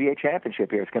win the NBA championship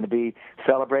here. It's going to be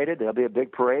celebrated. There'll be a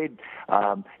big parade.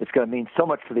 It's going to mean so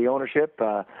much to the ownership.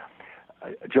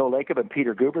 Joe Lacob and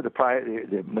Peter Guber,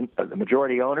 the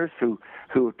majority owners who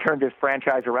turned this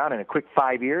franchise around in a quick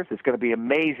 5 years. It's going to be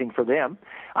amazing for them.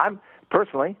 I'm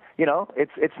personally,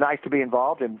 it's nice to be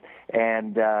involved, and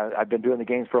I've been doing the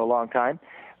games for a long time,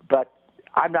 but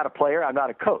I'm not a player. I'm not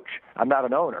a coach. I'm not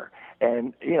an owner.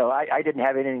 And, I didn't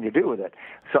have anything to do with it.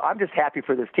 So I'm just happy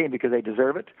for this team because they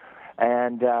deserve it.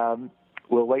 And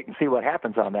we'll wait and see what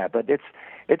happens on that. But it's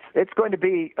going to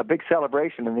be a big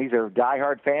celebration, and these are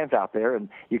diehard fans out there. And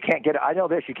you can't get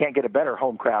a better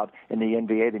home crowd in the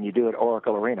NBA than you do at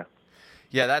Oracle Arena.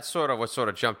 Yeah, that's sort of what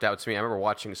jumped out to me. I remember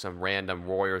watching some random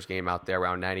Warriors game out there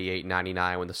around 98,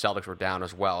 99 when the Celtics were down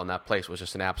as well, and that place was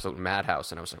just an absolute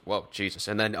madhouse. And I was like, whoa, Jesus.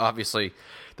 And then obviously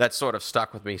that sort of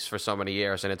stuck with me for so many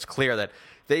years, and it's clear that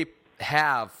they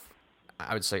have,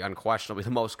 I would say unquestionably,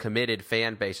 the most committed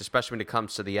fan base, especially when it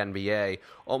comes to the NBA,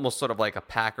 almost sort of like a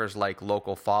Packers-like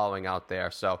local following out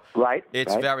there. So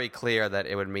it's very clear that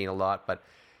it would mean a lot. But,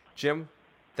 Jim,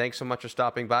 thanks so much for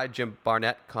stopping by. Jim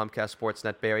Barnett, Comcast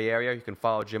Sportsnet Bay Area. You can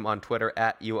follow Jim on Twitter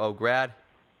at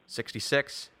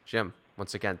UOGrad66. Jim,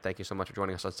 once again, thank you so much for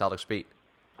joining us on Celtics Beat.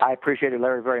 I appreciate it,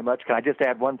 Larry, very much. Can I just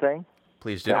add one thing?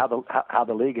 Please do. How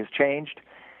the league has changed.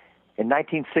 In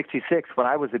 1966, when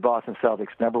I was the Boston Celtics'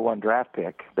 #1 draft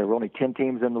pick, there were only 10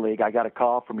 teams in the league. I got a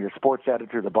call from your sports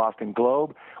editor of the Boston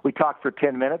Globe. We talked for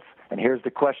 10 minutes, and here's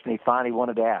the question he finally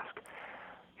wanted to ask.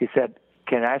 He said,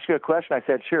 "Can I ask you a question?" I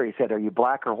said, "Sure." He said, "Are you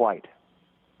black or white?"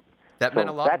 That meant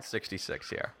a lot in 66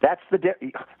 here. That's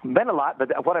meant a lot,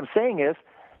 but what I'm saying is,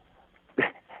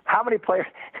 how many players,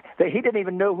 he didn't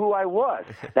even know who I was.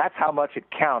 That's how much it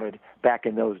counted back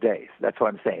in those days. That's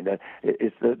what I'm saying.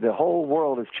 The whole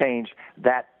world has changed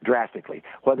that drastically.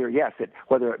 Whether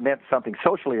it meant something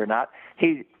socially or not,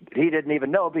 he didn't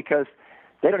even know because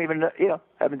they don't even know,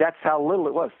 that's how little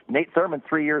it was. Nate Thurman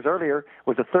 3 years earlier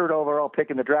was the 3rd overall pick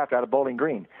in the draft out of Bowling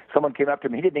Green. Someone came up to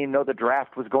him, he didn't even know the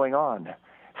draft was going on.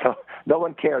 So no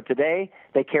one cared. Today,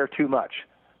 they care too much.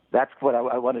 That's what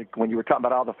I wanted when you were talking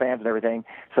about all the fans and everything.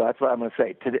 So that's what I'm going to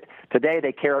say. Today,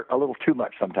 they care a little too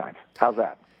much sometimes. How's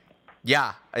that?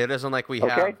 Yeah, it isn't like we Okay?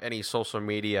 have any social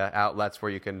media outlets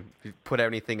where you can put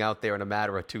anything out there in a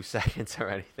matter of 2 seconds or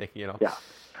anything, Yeah.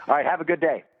 All right, have a good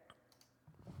day.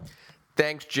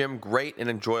 Thanks, Jim. Great and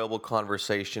enjoyable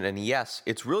conversation. And yes,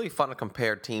 it's really fun to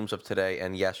compare teams of today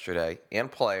and yesterday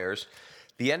and players.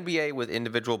 The NBA with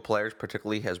individual players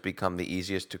particularly has become the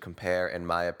easiest to compare, in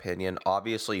my opinion.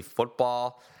 Obviously,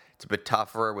 football, it's a bit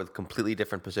tougher with completely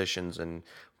different positions and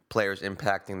players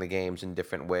impacting the games in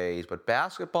different ways. But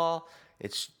basketball,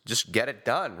 it's just get it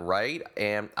done, right?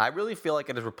 And I really feel like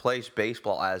it has replaced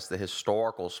baseball as the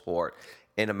historical sport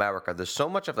in America. There's so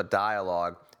much of the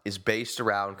dialogue is based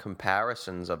around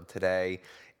comparisons of today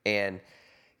and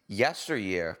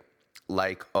yesteryear.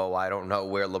 Like, oh, I don't know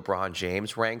where LeBron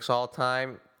James ranks all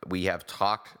time. We have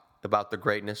talked about the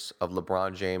greatness of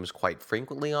LeBron James quite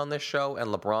frequently on this show. And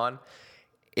LeBron,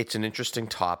 it's an interesting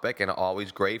topic and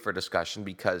always great for discussion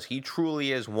because he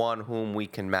truly is one whom we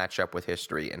can match up with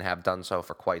history and have done so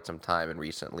for quite some time in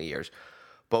recent years,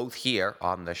 both here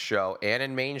on the show and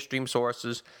in mainstream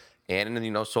sources and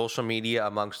in social media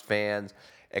amongst fans,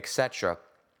 etc.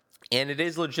 And it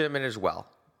is legitimate as well.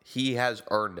 He has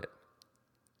earned it.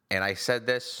 And I said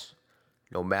this,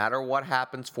 no matter what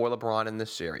happens for LeBron in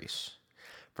this series,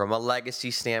 from a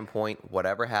legacy standpoint,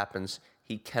 whatever happens,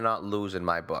 he cannot lose in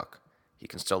my book. He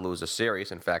can still lose a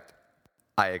series. In fact,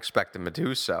 I expect him to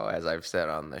do so, as I've said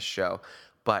on this show.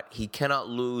 But he cannot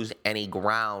lose any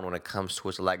ground when it comes to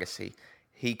his legacy.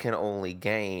 He can only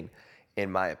gain,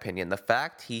 in my opinion. The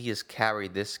fact he has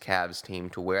carried this Cavs team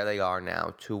to where they are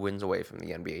now, 2 wins away from the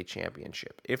NBA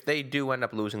championship. If they do end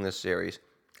up losing this series,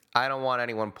 I don't want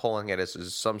anyone pulling it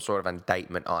as some sort of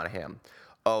indictment on him.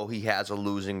 Oh, he has a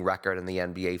losing record in the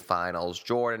NBA Finals.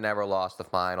 Jordan never lost the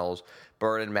Finals.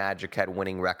 Bird and Magic had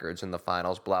winning records in the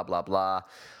Finals, blah, blah, blah.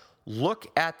 Look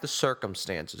at the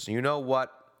circumstances. You know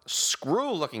what?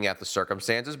 Screw looking at the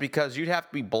circumstances because you'd have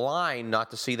to be blind not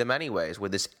to see them anyways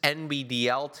with this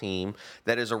NBDL team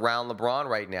that is around LeBron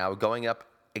right now going up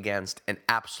against an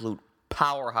absolute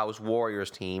powerhouse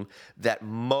Warriors team that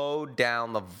mowed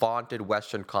down the vaunted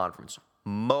Western Conference,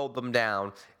 mowed them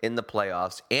down in the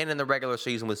playoffs and in the regular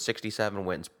season with 67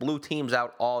 wins. Blew teams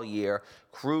out all year,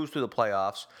 cruised through the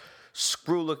playoffs.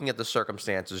 Screw looking at the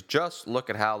circumstances. Just look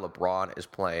at how LeBron is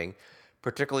playing,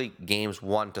 particularly games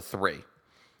 1 to 3,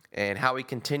 and how he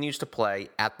continues to play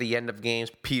at the end of games.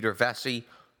 Peter Vesey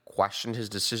questioned his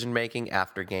decision-making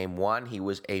after Game 1. He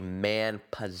was a man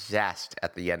possessed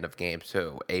at the end of Game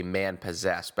 2. A man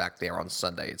possessed back there on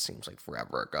Sunday. It seems like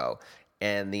forever ago.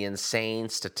 And the insane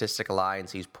statistic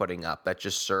lines he's putting up, that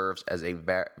just serves as a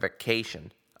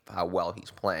verification of how well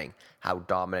he's playing, how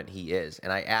dominant he is.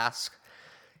 And I asked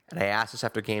this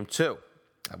after Game 2.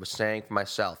 I was saying for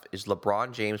myself, is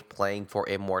LeBron James playing for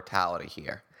immortality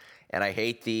here? And I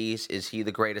hate these. Is he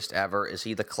the greatest ever? Is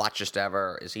he the clutchest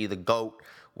ever? Is he the GOAT?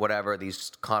 Whatever,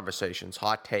 these conversations,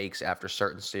 hot takes after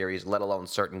certain series, let alone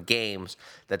certain games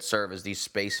that serve as these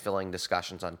space-filling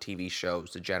discussions on TV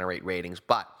shows to generate ratings.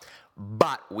 But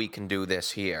we can do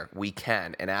this here. We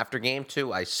can. And after Game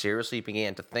 2, I seriously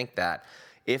began to think that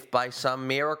if by some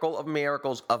miracle of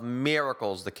miracles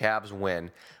the Cavs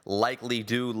win, likely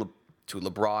due to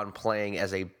LeBron playing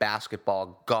as a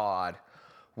basketball god,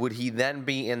 would he then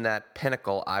be in that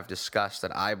pinnacle I've discussed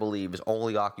that I believe is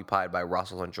only occupied by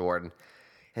Russell and Jordan,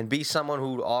 and be someone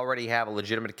who would already have a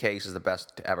legitimate case as the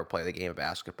best to ever play the game of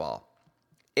basketball?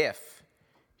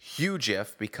 Huge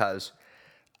if, because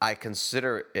I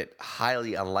consider it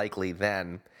highly unlikely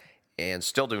then, and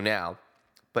still do now,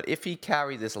 but if he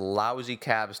carried this lousy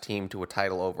Cavs team to a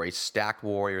title over a stacked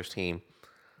Warriors team,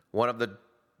 one of the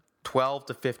 12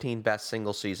 to 15 best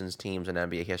single seasons teams in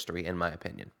NBA history, in my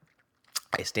opinion.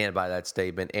 I stand by that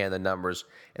statement, and the numbers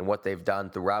and what they've done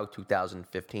throughout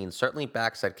 2015 certainly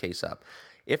backs that case up.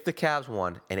 If the Cavs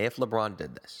won, and if LeBron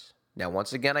did this. Now,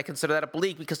 once again, I consider that a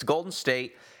bleak because Golden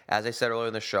State, as I said earlier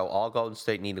in the show, all Golden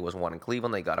State needed was one in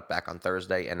Cleveland. They got it back on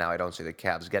Thursday, and now I don't see the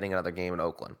Cavs getting another game in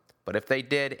Oakland. But if they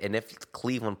did, and if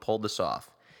Cleveland pulled this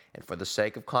off, and for the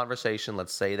sake of conversation,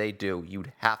 let's say they do,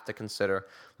 you'd have to consider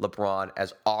LeBron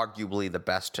as arguably the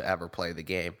best to ever play the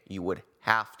game. You would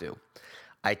have to.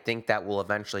 I think that will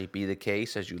eventually be the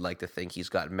case, as you'd like to think he's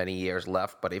got many years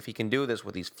left. But if he can do this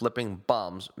with these flipping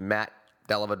bums, Matt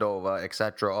Dellavedova,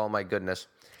 etc., oh my goodness,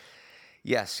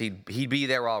 yes, he'd be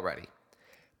there already.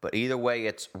 But either way,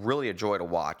 it's really a joy to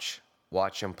watch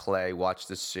him play, watch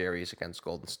this series against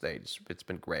Golden State. It's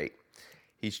been great.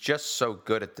 He's just so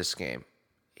good at this game.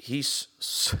 He's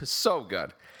so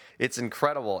good. It's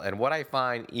incredible. And what I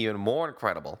find even more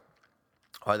incredible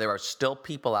are there are still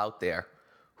people out there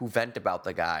who vent about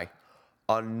the guy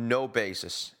on no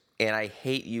basis. And I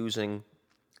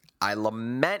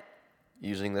lament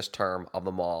using this term of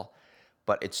them all,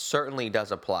 but it certainly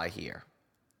does apply here.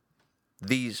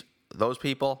 Those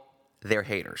people, they're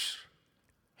haters.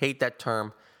 Hate that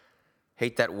term,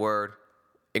 hate that word.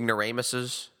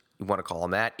 Ignoramuses, you want to call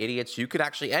them that. Idiots, you could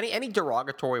actually, any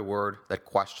derogatory word that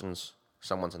questions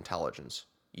someone's intelligence,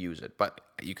 use it. But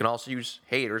you can also use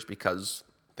haters because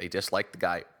they dislike the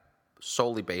guy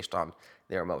solely based on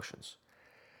their emotions.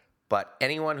 But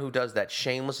anyone who does that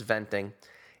shameless venting,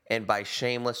 and by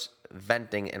shameless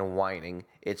venting and whining,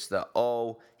 it's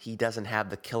he doesn't have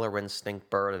the killer instinct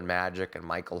Bird and Magic and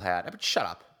Michael had. But shut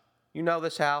up. You know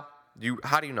this, Hal?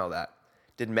 How do you know that?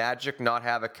 Did Magic not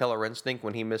have a killer instinct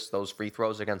when he missed those free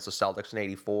throws against the Celtics in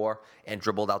 '84 and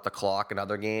dribbled out the clock in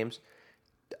other games?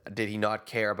 Did he not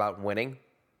care about winning?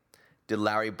 Did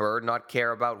Larry Bird not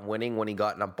care about winning when he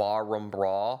got in a barroom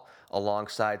brawl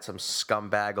alongside some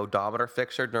scumbag odometer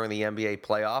fixer during the NBA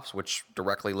playoffs, which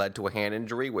directly led to a hand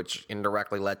injury, which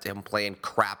indirectly led to him playing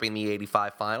crap in the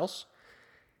 '85 finals?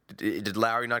 Did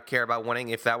Larry not care about winning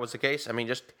if that was the case? I mean,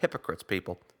 just hypocrites,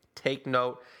 people. Take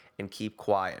note and keep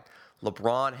quiet.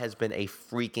 LeBron has been a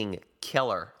freaking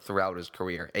killer throughout his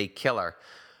career. A killer.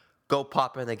 Go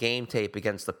pop in the game tape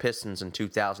against the Pistons in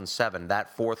 2007.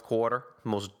 That fourth quarter,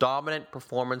 most dominant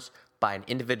performance by an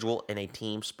individual in a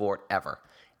team sport ever.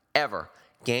 Ever.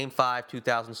 Game 5,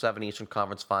 2007 Eastern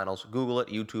Conference Finals. Google it,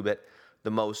 YouTube it.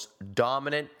 The most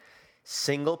dominant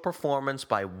single performance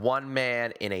by one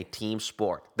man in a team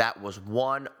sport. That was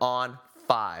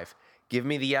 1-on-5. Give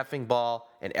me the effing ball,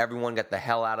 and everyone get the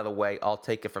hell out of the way. I'll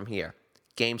take it from here.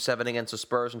 Game 7 against the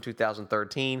Spurs in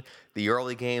 2013. The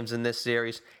early games in this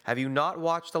series. Have you not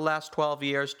watched the last 12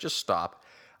 years? Just stop.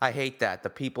 I hate that. The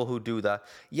people who do but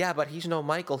he's no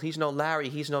Michael, he's no Larry,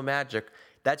 he's no Magic.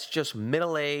 That's just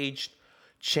middle-aged,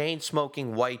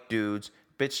 chain-smoking white dudes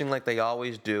bitching like they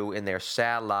always do in their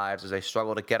sad lives as they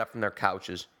struggle to get up from their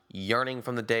couches, yearning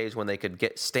from the days when they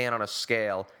could stand on a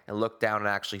scale and look down and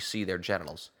actually see their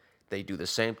genitals. They do the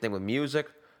same thing with music,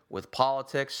 with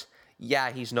politics. Yeah,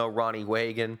 he's no Ronnie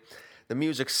Wagon. The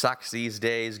music sucks these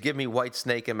days. Give me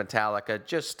Whitesnake and Metallica.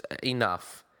 Just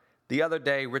enough. The other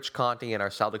day, Rich Conti in our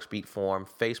Celtics Beat forum,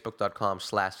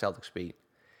 facebook.com/CelticsBeat,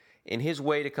 in his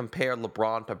way to compare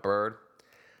LeBron to Bird,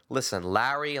 listen,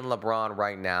 Larry and LeBron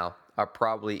right now are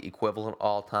probably equivalent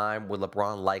all time, with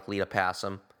LeBron likely to pass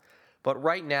him. But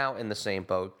right now, in the same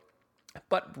boat.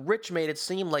 But Rich made it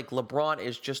seem like LeBron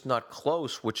is just not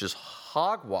close, which is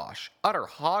hogwash, utter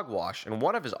hogwash. And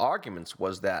one of his arguments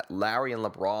was that Larry and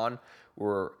LeBron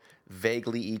were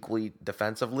vaguely equally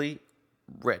defensively.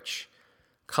 Rich,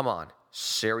 come on,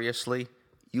 seriously?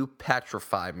 You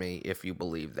petrify me if you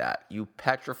believe that. You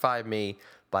petrify me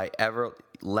by ever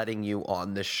letting you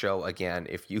on this show again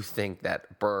if you think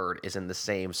that Bird is in the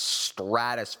same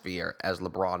stratosphere as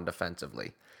LeBron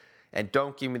defensively. And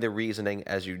don't give me the reasoning,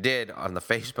 as you did on the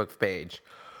Facebook page.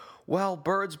 Well,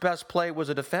 Bird's best play was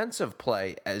a defensive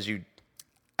play,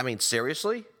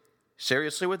 seriously?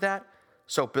 Seriously with that?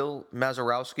 So Bill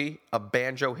Mazeroski, a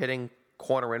banjo-hitting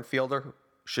corner infielder,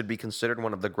 should be considered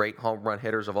one of the great home run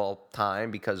hitters of all time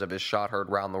because of his shot heard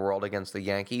around the world against the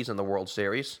Yankees in the World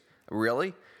Series?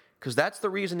 Really? Because that's the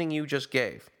reasoning you just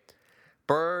gave.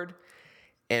 Bird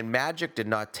and Magic did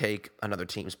not take another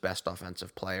team's best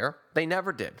offensive player. They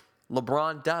never did.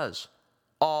 LeBron does.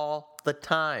 All the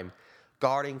time.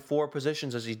 Guarding 4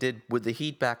 positions as he did with the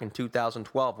Heat back in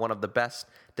 2012. One of the best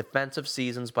defensive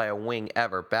seasons by a wing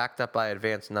ever, backed up by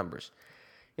advanced numbers.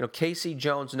 Casey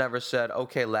Jones never said,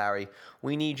 okay, Larry,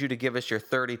 we need you to give us your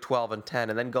 30, 12, and 10,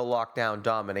 and then go lock down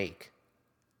Dominique.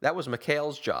 That was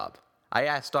McHale's job. I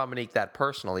asked Dominique that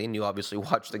personally, and you obviously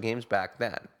watched the games back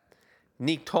then.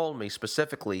 Neek told me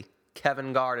specifically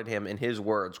Kevin guarded him, in his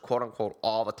words, quote-unquote,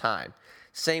 all the time.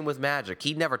 Same with Magic.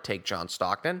 He'd never take John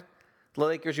Stockton. The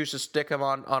Lakers used to stick him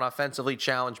on offensively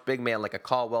challenged big man like a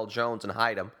Caldwell Jones and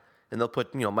hide him, and they'll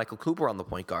put Michael Cooper on the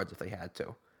point guards if they had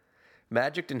to.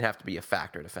 Magic didn't have to be a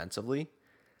factor defensively.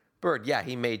 Bird, yeah,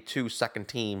 he made 2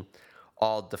 second-team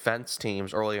all-defense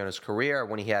teams early in his career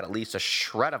when he had at least a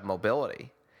shred of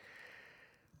mobility.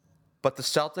 But the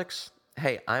Celtics,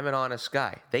 hey, I'm an honest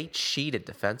guy. They cheated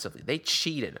defensively. They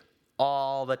cheated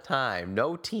all the time.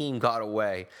 No team got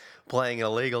away playing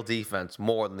illegal defense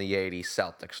more than the 80s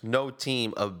Celtics. No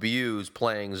team abused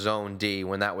playing zone D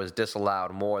when that was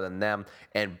disallowed more than them.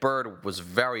 And Bird was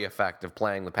very effective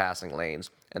playing the passing lanes.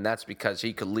 And that's because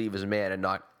he could leave his man and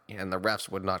the refs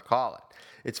would not call it.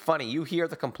 It's funny, you hear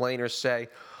the complainers say,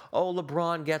 oh,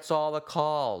 LeBron gets all the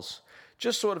calls.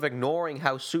 Just sort of ignoring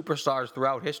how superstars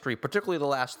throughout history, particularly the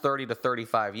last 30 to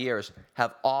 35 years,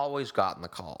 have always gotten the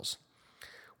calls.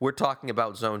 We're talking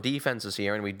about zone defenses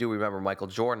here, and we do remember Michael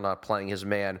Jordan not playing his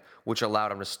man, which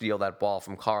allowed him to steal that ball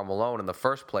from Karl Malone in the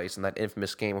first place in that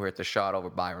infamous game where he hit the shot over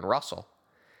Byron Russell.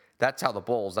 That's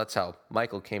how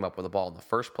Michael came up with the ball in the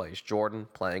first place. Jordan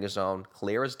playing his own,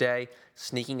 clear as day,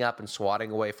 sneaking up and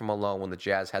swatting away from Malone when the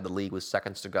Jazz had the lead with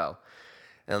seconds to go.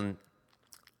 And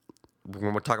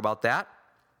when we talk about that,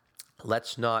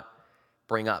 let's not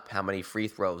bring up how many free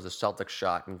throws the Celtics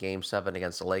shot in Game 7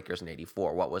 against the Lakers in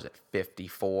 '84. What was it,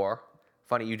 54?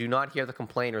 Funny, you do not hear the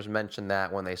complainers mention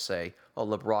that when they say, oh,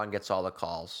 LeBron gets all the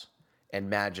calls, and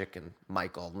Magic and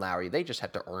Michael and Larry, they just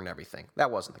had to earn everything.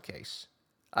 That wasn't the case.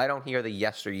 I don't hear the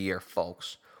yesteryear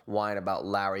folks whine about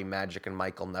Larry, Magic, and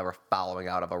Michael never fouling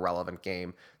out of a relevant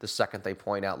game the second they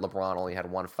point out LeBron only had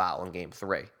one foul in Game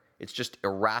 3. It's just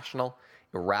irrational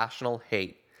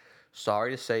hate.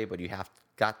 Sorry to say, but you have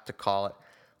got to call it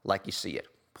like you see it.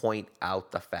 Point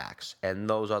out the facts, and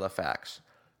those are the facts.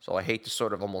 So I hate to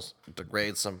sort of almost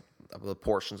degrade some of the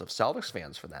portions of Celtics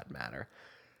fans for that matter,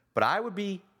 but I would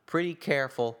be pretty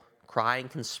careful crying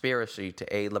conspiracy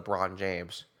to aid LeBron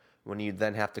James when you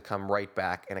then have to come right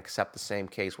back and accept the same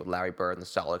case with Larry Bird and the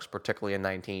Celtics, particularly in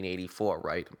 1984,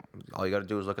 right? All you got to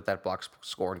do is look at that Bucks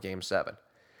score in Game 7.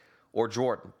 Or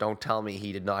Jordan, don't tell me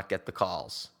he did not get the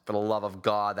calls. For the love of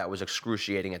God, that was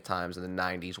excruciating at times in the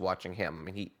 90s watching him.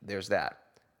 I mean, there's that.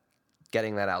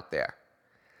 Getting that out there.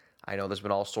 I know there's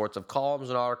been all sorts of columns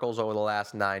and articles over the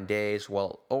last 9 days,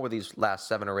 well, over these last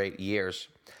 7 or 8 years,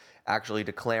 actually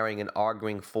declaring and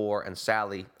arguing for and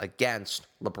sadly against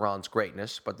LeBron's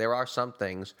greatness, but there are some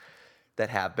things that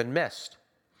have been missed.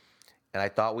 And I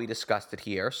thought we discussed it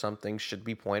here. Some things should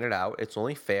be pointed out. It's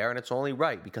only fair and it's only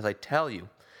right because I tell you,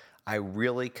 I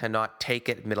really cannot take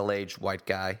it, middle-aged white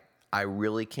guy. I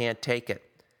really can't take it.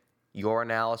 Your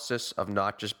analysis of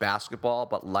not just basketball,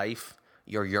 but life,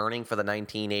 your yearning for the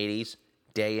 1980s,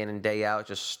 day in and day out,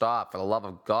 just stop. For the love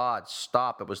of God,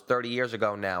 stop. It was 30 years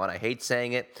ago now, and I hate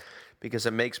saying it because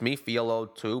it makes me feel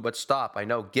old too, but stop. I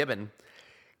know Gibbon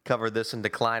covered this in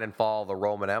Decline and Fall of the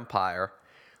Roman Empire.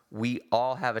 We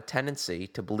all have a tendency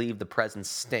to believe the present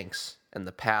stinks, and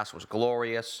the past was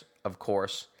glorious. Of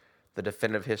course, the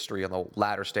definitive history on the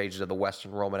latter stages of the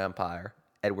Western Roman Empire,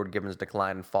 Edward Gibbon's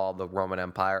Decline and Fall of the Roman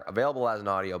Empire, available as an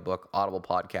audiobook,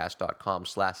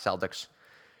 audiblepodcast.com/Celtics.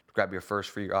 Grab your first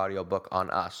free audiobook on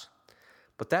us.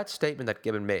 But that statement that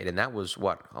Gibbon made, and that was,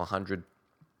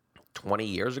 120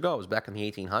 years ago? It was back in the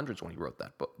 1800s when he wrote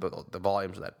that book, the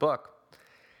volumes of that book.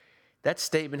 That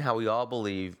statement, how we all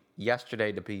believe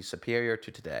yesterday to be superior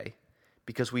to today,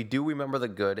 because we do remember the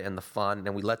good and the fun,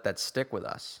 and we let that stick with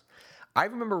us. I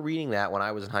remember reading that when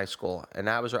I was in high school, and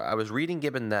I was reading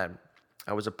Gibbon then.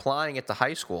 I was applying it to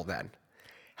high school then.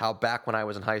 How back when I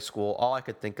was in high school, all I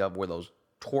could think of were those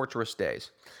torturous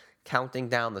days, counting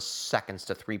down the seconds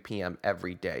to 3 p.m.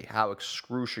 every day. How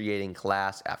excruciating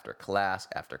class after class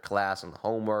after class and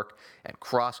homework and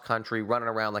cross country, running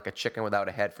around like a chicken without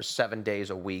a head for 7 days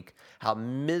a week. How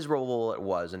miserable it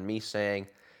was, and me saying,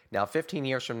 now 15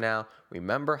 years from now,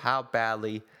 remember how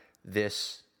badly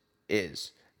this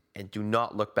is. And do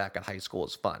not look back at high school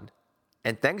as fun.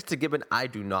 And thanks to Gibbon, I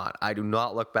do not. I do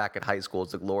not look back at high school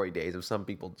as the glory days, as some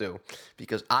people do,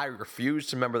 because I refuse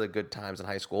to remember the good times in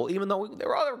high school, even though there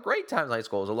were other great times in high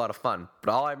school. It was a lot of fun.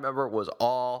 But all I remember was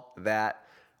all that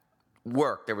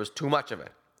work. There was too much of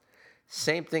it.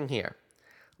 Same thing here.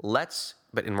 But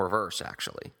in reverse,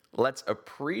 actually. Let's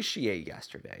appreciate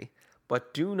yesterday,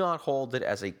 but do not hold it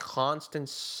as a constant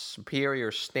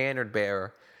superior standard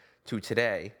bearer to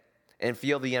today and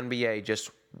feel the NBA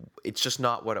it's just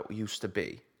not what it used to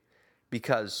be.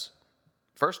 Because,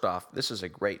 first off, this is a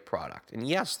great product. And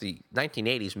yes, the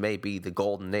 1980s may be the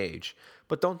golden age,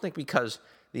 but don't think because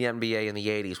the NBA in the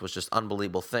 80s was just an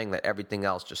unbelievable thing that everything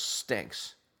else just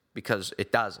stinks, because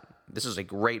it doesn't. This is a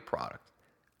great product.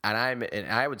 And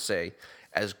I would say,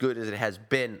 as good as it has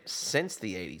been since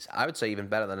the 80s, I would say even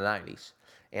better than the 90s.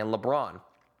 And LeBron,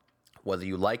 whether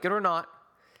you like it or not,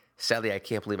 sadly, I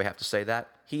can't believe I have to say that,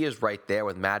 he is right there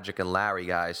with Magic and Larry,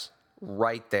 guys.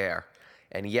 Right there.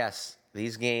 And yes,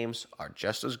 these games are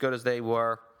just as good as they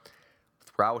were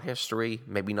throughout history.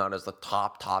 Maybe not as the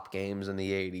top games in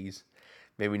the 80s.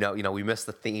 Maybe not, we missed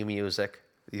the theme music,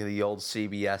 the old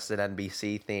CBS and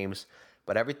NBC themes.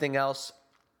 But everything else,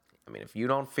 if you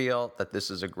don't feel that this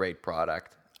is a great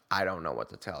product, I don't know what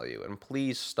to tell you. And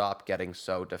please stop getting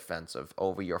so defensive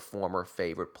over your former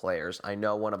favorite players. I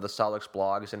know one of the Celtics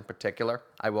blogs in particular,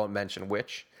 I won't mention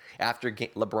which, after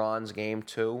LeBron's Game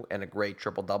 2 and a great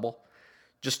triple-double,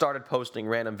 just started posting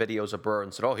random videos of Bird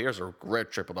and said, oh, here's a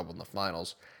great triple-double in the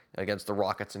finals against the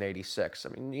Rockets in '86.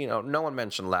 No one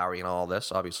mentioned Larry and all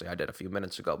this. Obviously, I did a few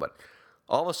minutes ago, but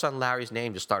All of a sudden, Larry's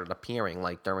name just started appearing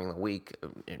like during the week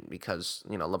because,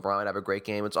 LeBron would have a great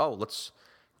game. It's, let's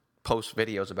post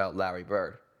videos about Larry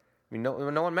Bird. I mean,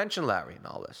 no one mentioned Larry in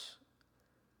all this.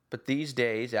 But these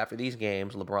days, after these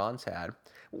games LeBron's had,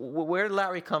 where did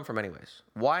Larry come from anyways?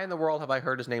 Why in the world have I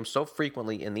heard his name so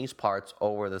frequently in these parts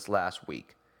over this last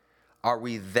week? Are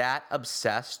we that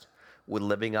obsessed with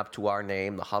living up to our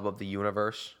name, the hub of the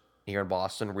universe here in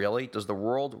Boston? Really? Does the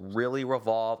world really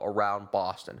revolve around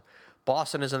Boston?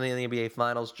 Boston is in the NBA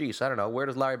Finals. Geez, I don't know. Where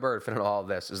does Larry Bird fit in all of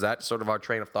this? Is that sort of our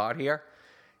train of thought here?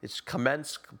 It's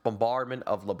commenced bombardment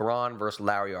of LeBron versus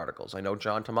Larry articles. I know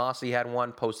John Tomasi had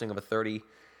one posting of a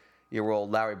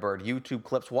 30-year-old Larry Bird YouTube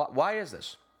clips. Why is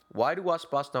this? Why do us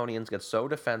Bostonians get so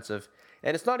defensive?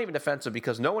 And it's not even defensive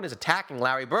because no one is attacking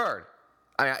Larry Bird.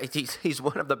 I mean, he's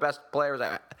one of the best players.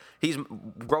 He's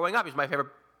growing up. He's my favorite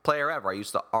player ever. I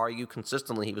used to argue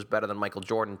consistently he was better than Michael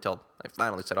Jordan until I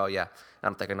finally said, oh, yeah, I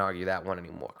don't think I can argue that one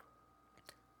anymore.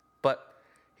 But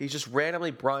he's just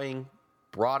randomly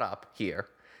brought up here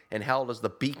and held as the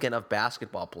beacon of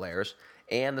basketball players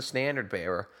and the standard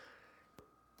bearer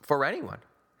for anyone.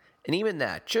 And even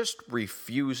that, just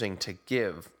refusing to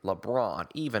give LeBron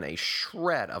even a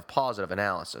shred of positive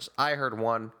analysis. I heard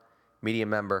one media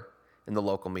member in the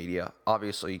local media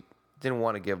obviously didn't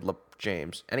want to give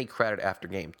James any credit after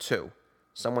game 2.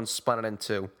 Someone spun it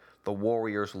into the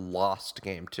Warriors lost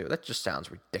game 2. That just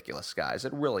sounds ridiculous, guys.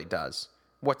 It really does.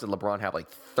 What did LeBron have, like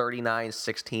 39,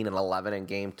 16, and 11 in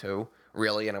game 2?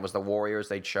 Really? And it was the Warriors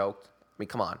they choked? I mean,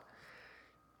 come on.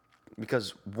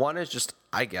 Because one is just,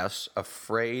 I guess,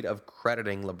 afraid of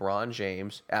crediting LeBron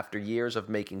James after years of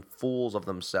making fools of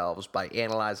themselves by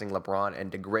analyzing LeBron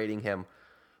and degrading him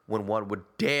when one would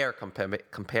dare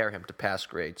compare him to past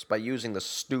grades by using the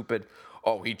stupid,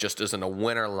 he just isn't a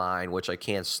winner line, which I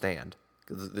can't stand.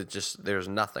 There's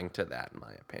nothing to that, in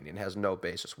my opinion. It has no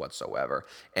basis whatsoever.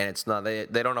 And it's not, they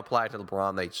don't apply it to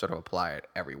LeBron, they sort of apply it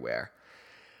everywhere.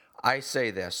 I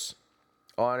say this.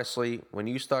 Honestly, when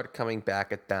you start coming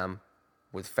back at them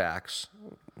with facts,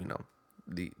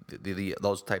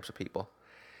 those types of people,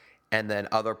 and then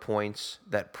other points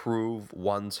that prove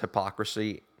one's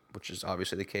hypocrisy, which is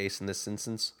obviously the case in this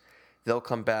instance, they'll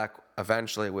come back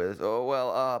eventually with,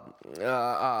 I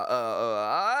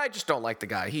just don't like the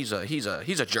guy. He's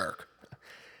a jerk.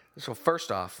 So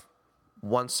first off,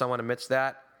 once someone admits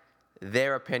that,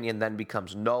 their opinion then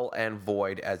becomes null and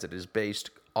void as it is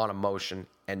based on emotion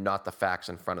and not the facts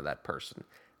in front of that person.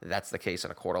 That's the case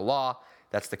in a court of law.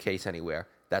 That's the case anywhere.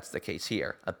 That's the case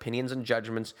here. Opinions and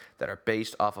judgments that are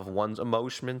based off of one's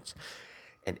emotions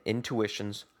and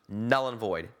intuitions, null and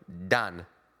void. Done.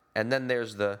 And then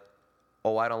there's I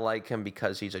don't like him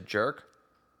because he's a jerk.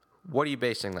 What are you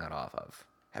basing that off of?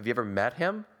 Have you ever met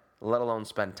him, let alone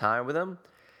spent time with him?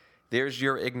 There's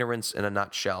your ignorance in a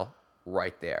nutshell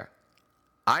right there.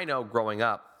 I know growing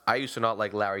up, I used to not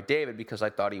like Larry David because I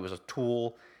thought he was a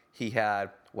tool. He had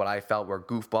what I felt were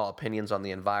goofball opinions on the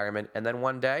environment. And then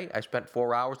one day, I spent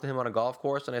 4 hours with him on a golf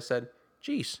course, and I said,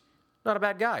 geez, not a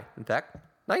bad guy. In fact,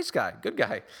 nice guy, good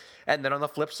guy. And then on the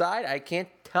flip side, I can't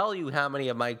tell you how many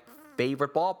of my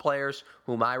favorite ball players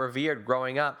whom I revered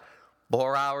growing up,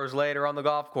 4 hours later on the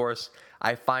golf course,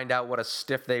 I find out what a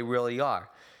stiff they really are.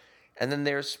 And then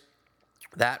there's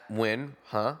that when,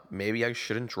 maybe I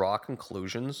shouldn't draw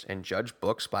conclusions and judge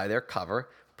books by their cover.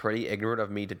 Pretty ignorant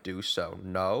of me to do so.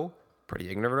 No, pretty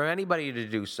ignorant of anybody to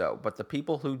do so. But the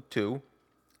people who do,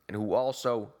 and who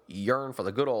also yearn for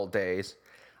the good old days,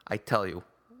 I tell you,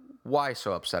 why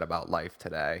so upset about life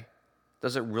today?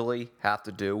 Does it really have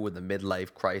to do with the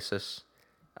midlife crisis?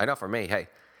 I know for me, hey,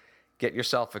 get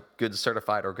yourself a good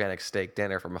certified organic steak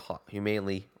dinner from a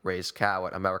humanely raised cow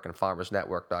at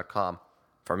AmericanFarmersNetwork.com.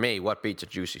 For me, what beats a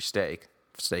juicy steak?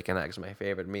 Steak and eggs, my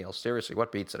favorite meal. Seriously,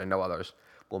 what beats it? I know others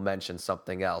will mention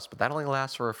something else, but that only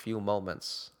lasts for a few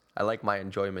moments. I like my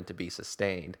enjoyment to be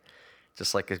sustained.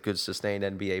 Just like a good sustained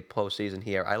NBA postseason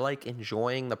here, I like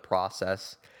enjoying the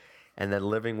process and then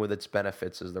living with its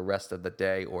benefits as the rest of the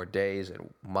day or days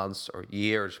and months or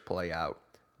years play out,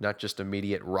 not just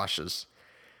immediate rushes.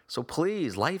 So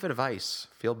please, life advice,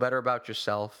 feel better about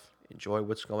yourself, enjoy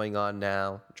what's going on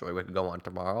now, enjoy what could go on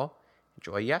tomorrow,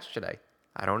 enjoy yesterday.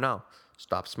 I don't know.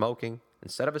 Stop smoking.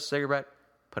 Instead of a cigarette,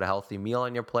 put a healthy meal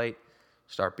on your plate.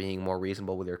 Start being more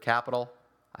reasonable with your capital.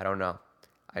 I don't know.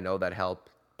 I know that helped.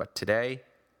 But today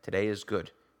is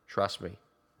good. Trust me.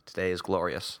 Today is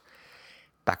glorious.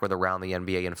 Back with Around the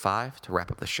NBA in 5 to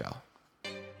wrap up the show.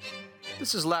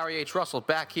 This is Larry H. Russell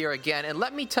back here again. And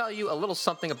let me tell you a little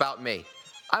something about me.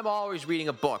 I'm always reading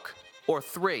a book or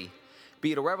 3.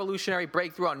 Be it a revolutionary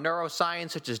breakthrough on neuroscience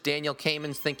such as Daniel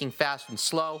Kahneman's Thinking Fast and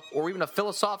Slow, or even a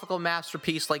philosophical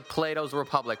masterpiece like Plato's The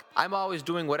Republic, I'm always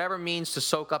doing whatever means to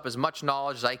soak up as much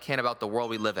knowledge as I can about the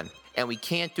world we live in. And we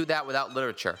can't do that without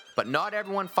literature. But not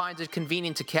everyone finds it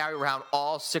convenient to carry around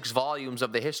all 6 volumes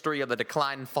of the history of the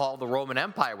decline and fall of the Roman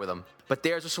Empire with them. But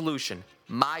there's a solution.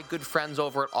 My good friends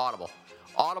over at Audible.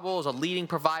 Audible is a leading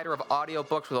provider of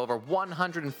audiobooks with over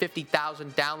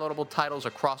 150,000 downloadable titles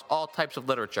across all types of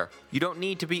literature. You don't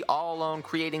need to be all alone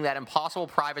creating that impossible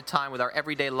private time with our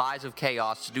everyday lives of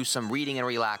chaos to do some reading and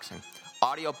relaxing.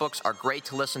 Audiobooks are great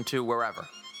to listen to wherever.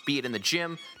 Be it in the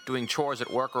gym, doing chores at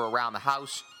work or around the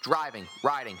house, driving,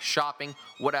 riding, shopping,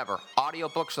 whatever.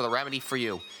 Audiobooks are the remedy for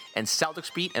you. And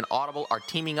Celtics Beat and Audible are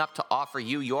teaming up to offer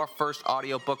you your first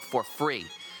audiobook for free.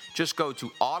 Just go to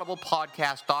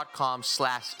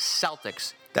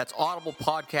audiblepodcast.com/Celtics. That's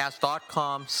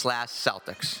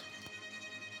audiblepodcast.com/Celtics.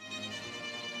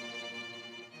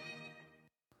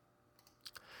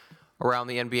 Around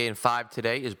the NBA in 5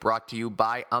 today is brought to you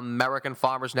by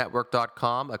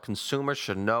AmericanFarmersNetwork.com. A consumer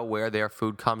should know where their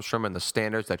food comes from and the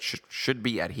standards that should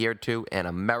be adhered to, and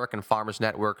American Farmers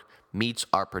Network meats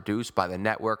are produced by the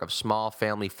network of small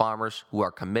family farmers who are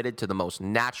committed to the most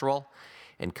natural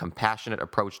and compassionate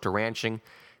approach to ranching.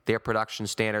 Their production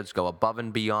standards go above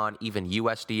and beyond even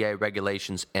USDA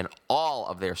regulations, and all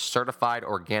of their certified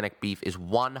organic beef is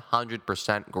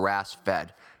 100%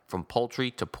 grass-fed. From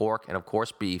poultry to pork and, of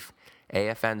course, beef,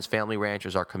 AFN's family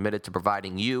ranchers are committed to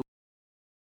providing you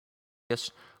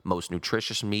the most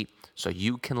nutritious meat so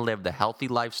you can live the healthy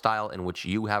lifestyle in which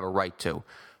you have a right to.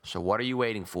 So what are you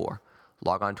waiting for?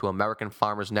 Log on to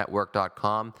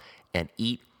AmericanFarmersNetwork.com and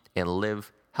eat and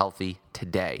live healthy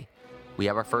today. We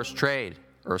have our first trade.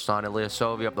 Ersan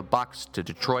Ilyasova of the Bucks to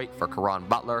Detroit for Caron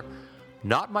Butler.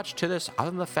 Not much to this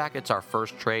other than the fact it's our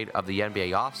first trade of the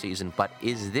NBA offseason, but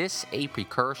is this a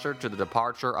precursor to the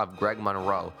departure of Greg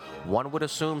Monroe? One would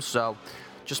assume so,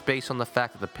 just based on the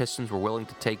fact that the Pistons were willing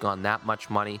to take on that much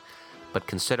money. But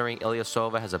considering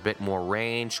Ilyasova has a bit more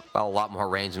range, well, a lot more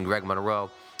range than Greg Monroe,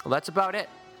 well, that's about it.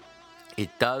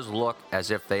 It does look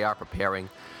as if they are preparing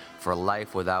for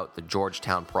life without the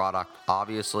Georgetown product.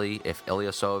 Obviously, if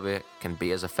Ilyasova can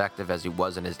be as effective as he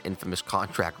was in his infamous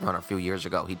contract run a few years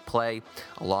ago, he'd play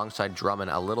alongside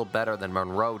Drummond a little better than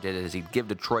Monroe did, as he'd give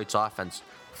Detroit's offense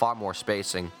far more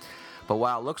spacing. But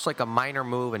while it looks like a minor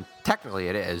move, and technically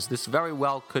it is, this very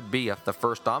well could be the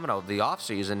first domino of the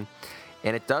offseason,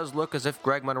 and it does look as if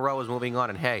Greg Monroe is moving on,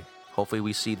 and hey, hopefully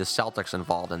we see the Celtics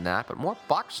involved in that. But more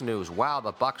Bucks news. Wow,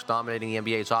 the Bucks dominating the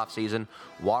NBA's offseason.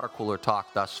 Water cooler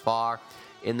talk thus far.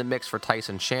 In the mix for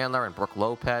Tyson Chandler and Brook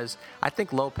Lopez. I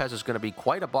think Lopez is going to be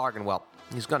quite a bargain. Well,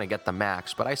 he's going to get the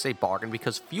max, but I say bargain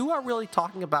because few are really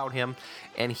talking about him,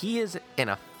 and he is an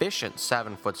efficient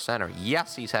 7-foot center.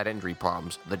 Yes, he's had injury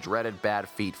problems, the dreaded bad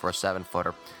feet for a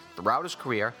 7-footer throughout his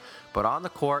career, but on the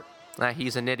court,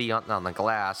 he's a nitty on the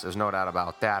glass. There's no doubt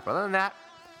about that. But other than that,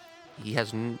 he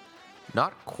has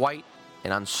not quite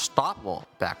an unstoppable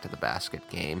back-to-the-basket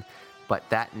game, but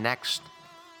that next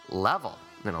level,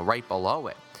 right below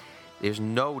it. There's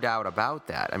no doubt about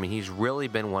that. I mean, he's really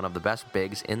been one of the best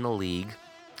bigs in the league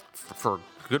for a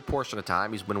good portion of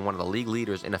time. He's been one of the league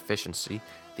leaders in efficiency.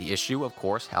 The issue, of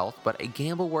course, health, but a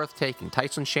gamble worth taking.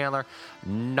 Tyson Chandler,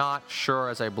 not sure,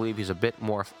 as I believe he's a bit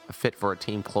more fit for a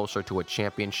team closer to a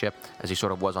championship, as he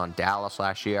sort of was on Dallas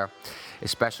last year,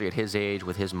 especially at his age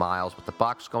with his miles. With the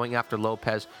Bucks going after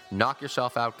Lopez, knock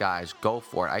yourself out, guys. Go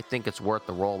for it. I think it's worth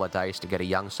the roll of dice to get a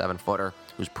young 7-footer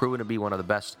who's proven to be one of the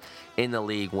best in the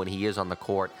league when he is on the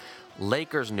court.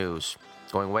 Lakers news,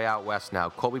 going way out west now.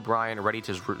 Kobe Bryant ready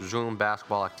to resume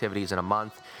basketball activities in a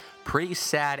month. Pretty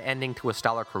sad ending to a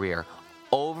stellar career.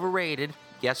 Overrated,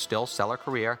 yes, still stellar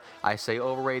career. I say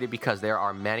overrated because there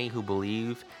are many who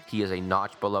believe he is a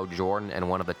notch below Jordan and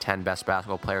one of the 10 best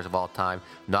basketball players of all time.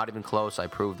 Not even close. I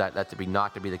proved that to be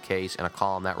not to be the case in a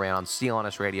column that ran on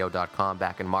CLNSradio.com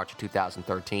back in March of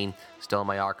 2013. Still in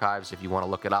my archives if you want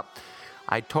to look it up.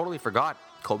 I totally forgot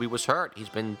Kobe was hurt. He's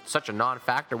been such a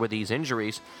non-factor with these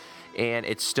injuries, and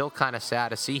it's still kind of sad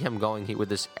to see him going with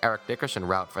this Eric Dickerson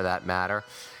route for that matter.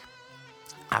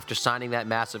 After signing that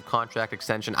massive contract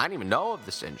extension, I didn't even know of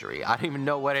this injury. I don't even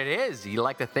know what it is. You'd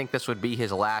like to think this would be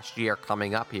his last year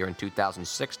coming up here in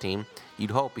 2016.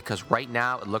 You'd hope, because right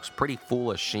now it looks pretty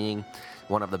foolish seeing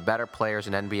one of the better players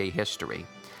in NBA history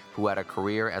who had a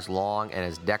career as long and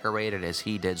as decorated as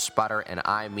he did sputter, and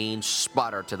I mean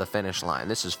sputter to the finish line.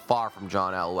 This is far from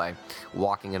John Elway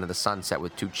walking into the sunset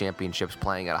with 2 championships,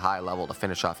 playing at a high level to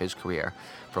finish off his career.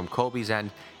 From Kobe's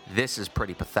end, this is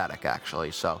pretty pathetic,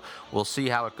 actually. So we'll see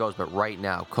how it goes. But right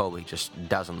now, Kobe just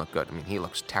doesn't look good. I mean, he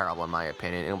looks terrible, in my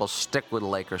opinion. And we'll stick with the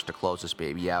Lakers to close this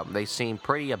baby out. They seem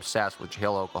pretty obsessed with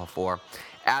Jahlil Okafor,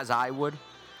 as I would.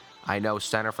 I know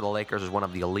center for the Lakers is one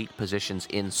of the elite positions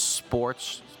in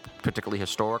sports, particularly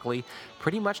historically.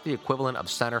 Pretty much the equivalent of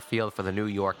center field for the New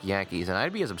York Yankees. And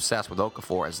I'd be as obsessed with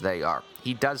Okafor as they are.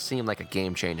 He does seem like a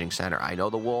game-changing center. I know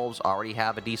the Wolves already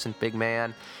have a decent big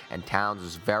man, and Towns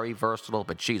is very versatile,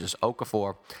 but Jesus,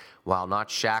 Okafor, while not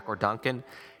Shaq or Duncan,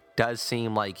 does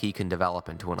seem like he can develop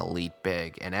into an elite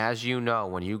big. And as you know,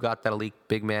 when you got that elite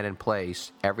big man in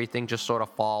place, everything just sort of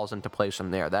falls into place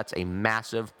from there. That's a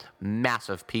massive,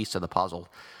 massive piece of the puzzle.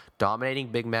 Dominating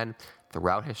big men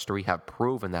throughout history have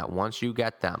proven that once you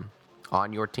get them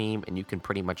on your team, and you can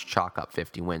pretty much chalk up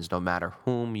 50 wins no matter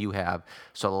whom you have.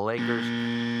 So the Lakers,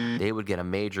 they would get a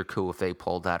major coup if they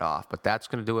pulled that off. But that's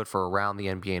going to do it for Around the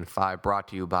NBA in 5, brought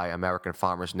to you by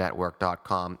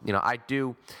AmericanFarmersNetwork.com. You know, I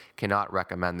cannot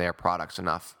recommend their products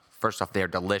enough. First off, they're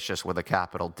delicious with a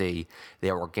capital D.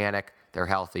 They're organic, they're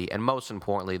healthy, and most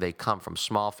importantly, they come from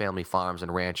small family farms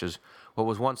and ranches, what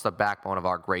was once the backbone of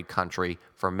our great country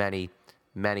for many,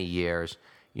 many years.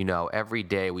 You know, every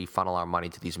day we funnel our money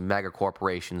to these mega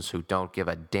corporations who don't give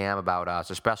a damn about us,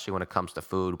 especially when it comes to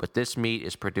food. But this meat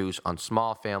is produced on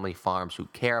small family farms who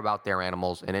care about their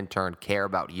animals and in turn care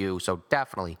about you. So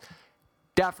definitely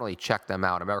check them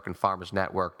out,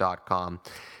 AmericanFarmersNetwork.com.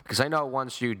 Because I know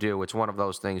once you do, it's one of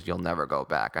those things you'll never go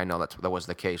back. I know that was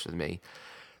the case with me.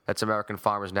 That's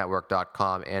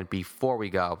AmericanFarmersNetwork.com. And before we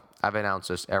go, I've announced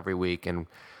this every week, and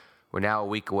we're now a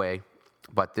week away.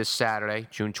 But this Saturday,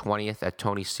 June 20th, at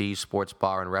Tony C's Sports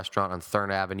Bar and Restaurant on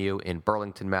 3rd Avenue in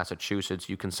Burlington, Massachusetts,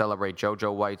 you can celebrate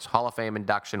JoJo White's Hall of Fame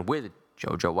induction with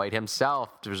JoJo White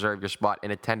himself. To reserve your spot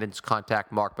in attendance,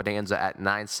 contact Mark Bonanza at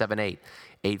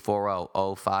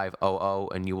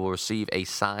 978-840-0500, and you will receive a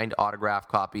signed autographed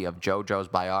copy of JoJo's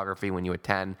biography when you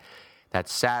attend.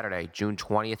 That's Saturday, June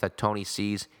 20th, at Tony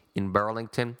C's in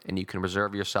Burlington, and you can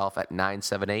reserve yourself at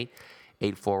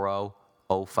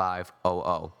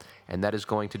 978-840-0500. And that is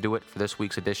going to do it for this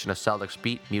week's edition of Celtics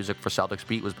Beat. Music for Celtics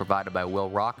Beat was provided by Will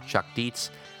Rock, Chuck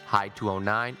Dietz, Hyde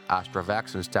 209,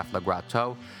 Astrovex, and Steph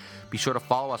Legrateau. Be sure to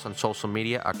follow us on social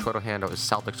media. Our Twitter handle is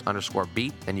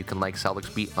Celtics_Beat, and you can like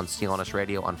Celtics Beat on CLNS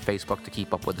Radio on Facebook to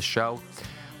keep up with the show.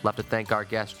 Love to thank our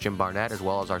guest, Jim Barnett, as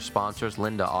well as our sponsors,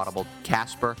 Linda, Audible,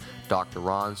 Casper, Dr.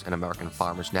 Ron's, and American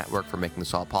Farmers Network for making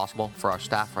this all possible. For our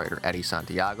staff writer, Eddie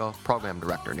Santiago, program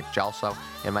director, Nick Gelso,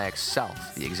 and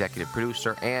myself, the executive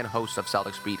producer and host of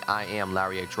Celtics Beat, I am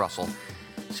Larry H. Russell.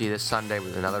 See you this Sunday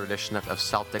with another edition of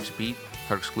Celtics Beat,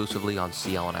 heard exclusively on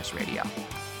CLNS Radio.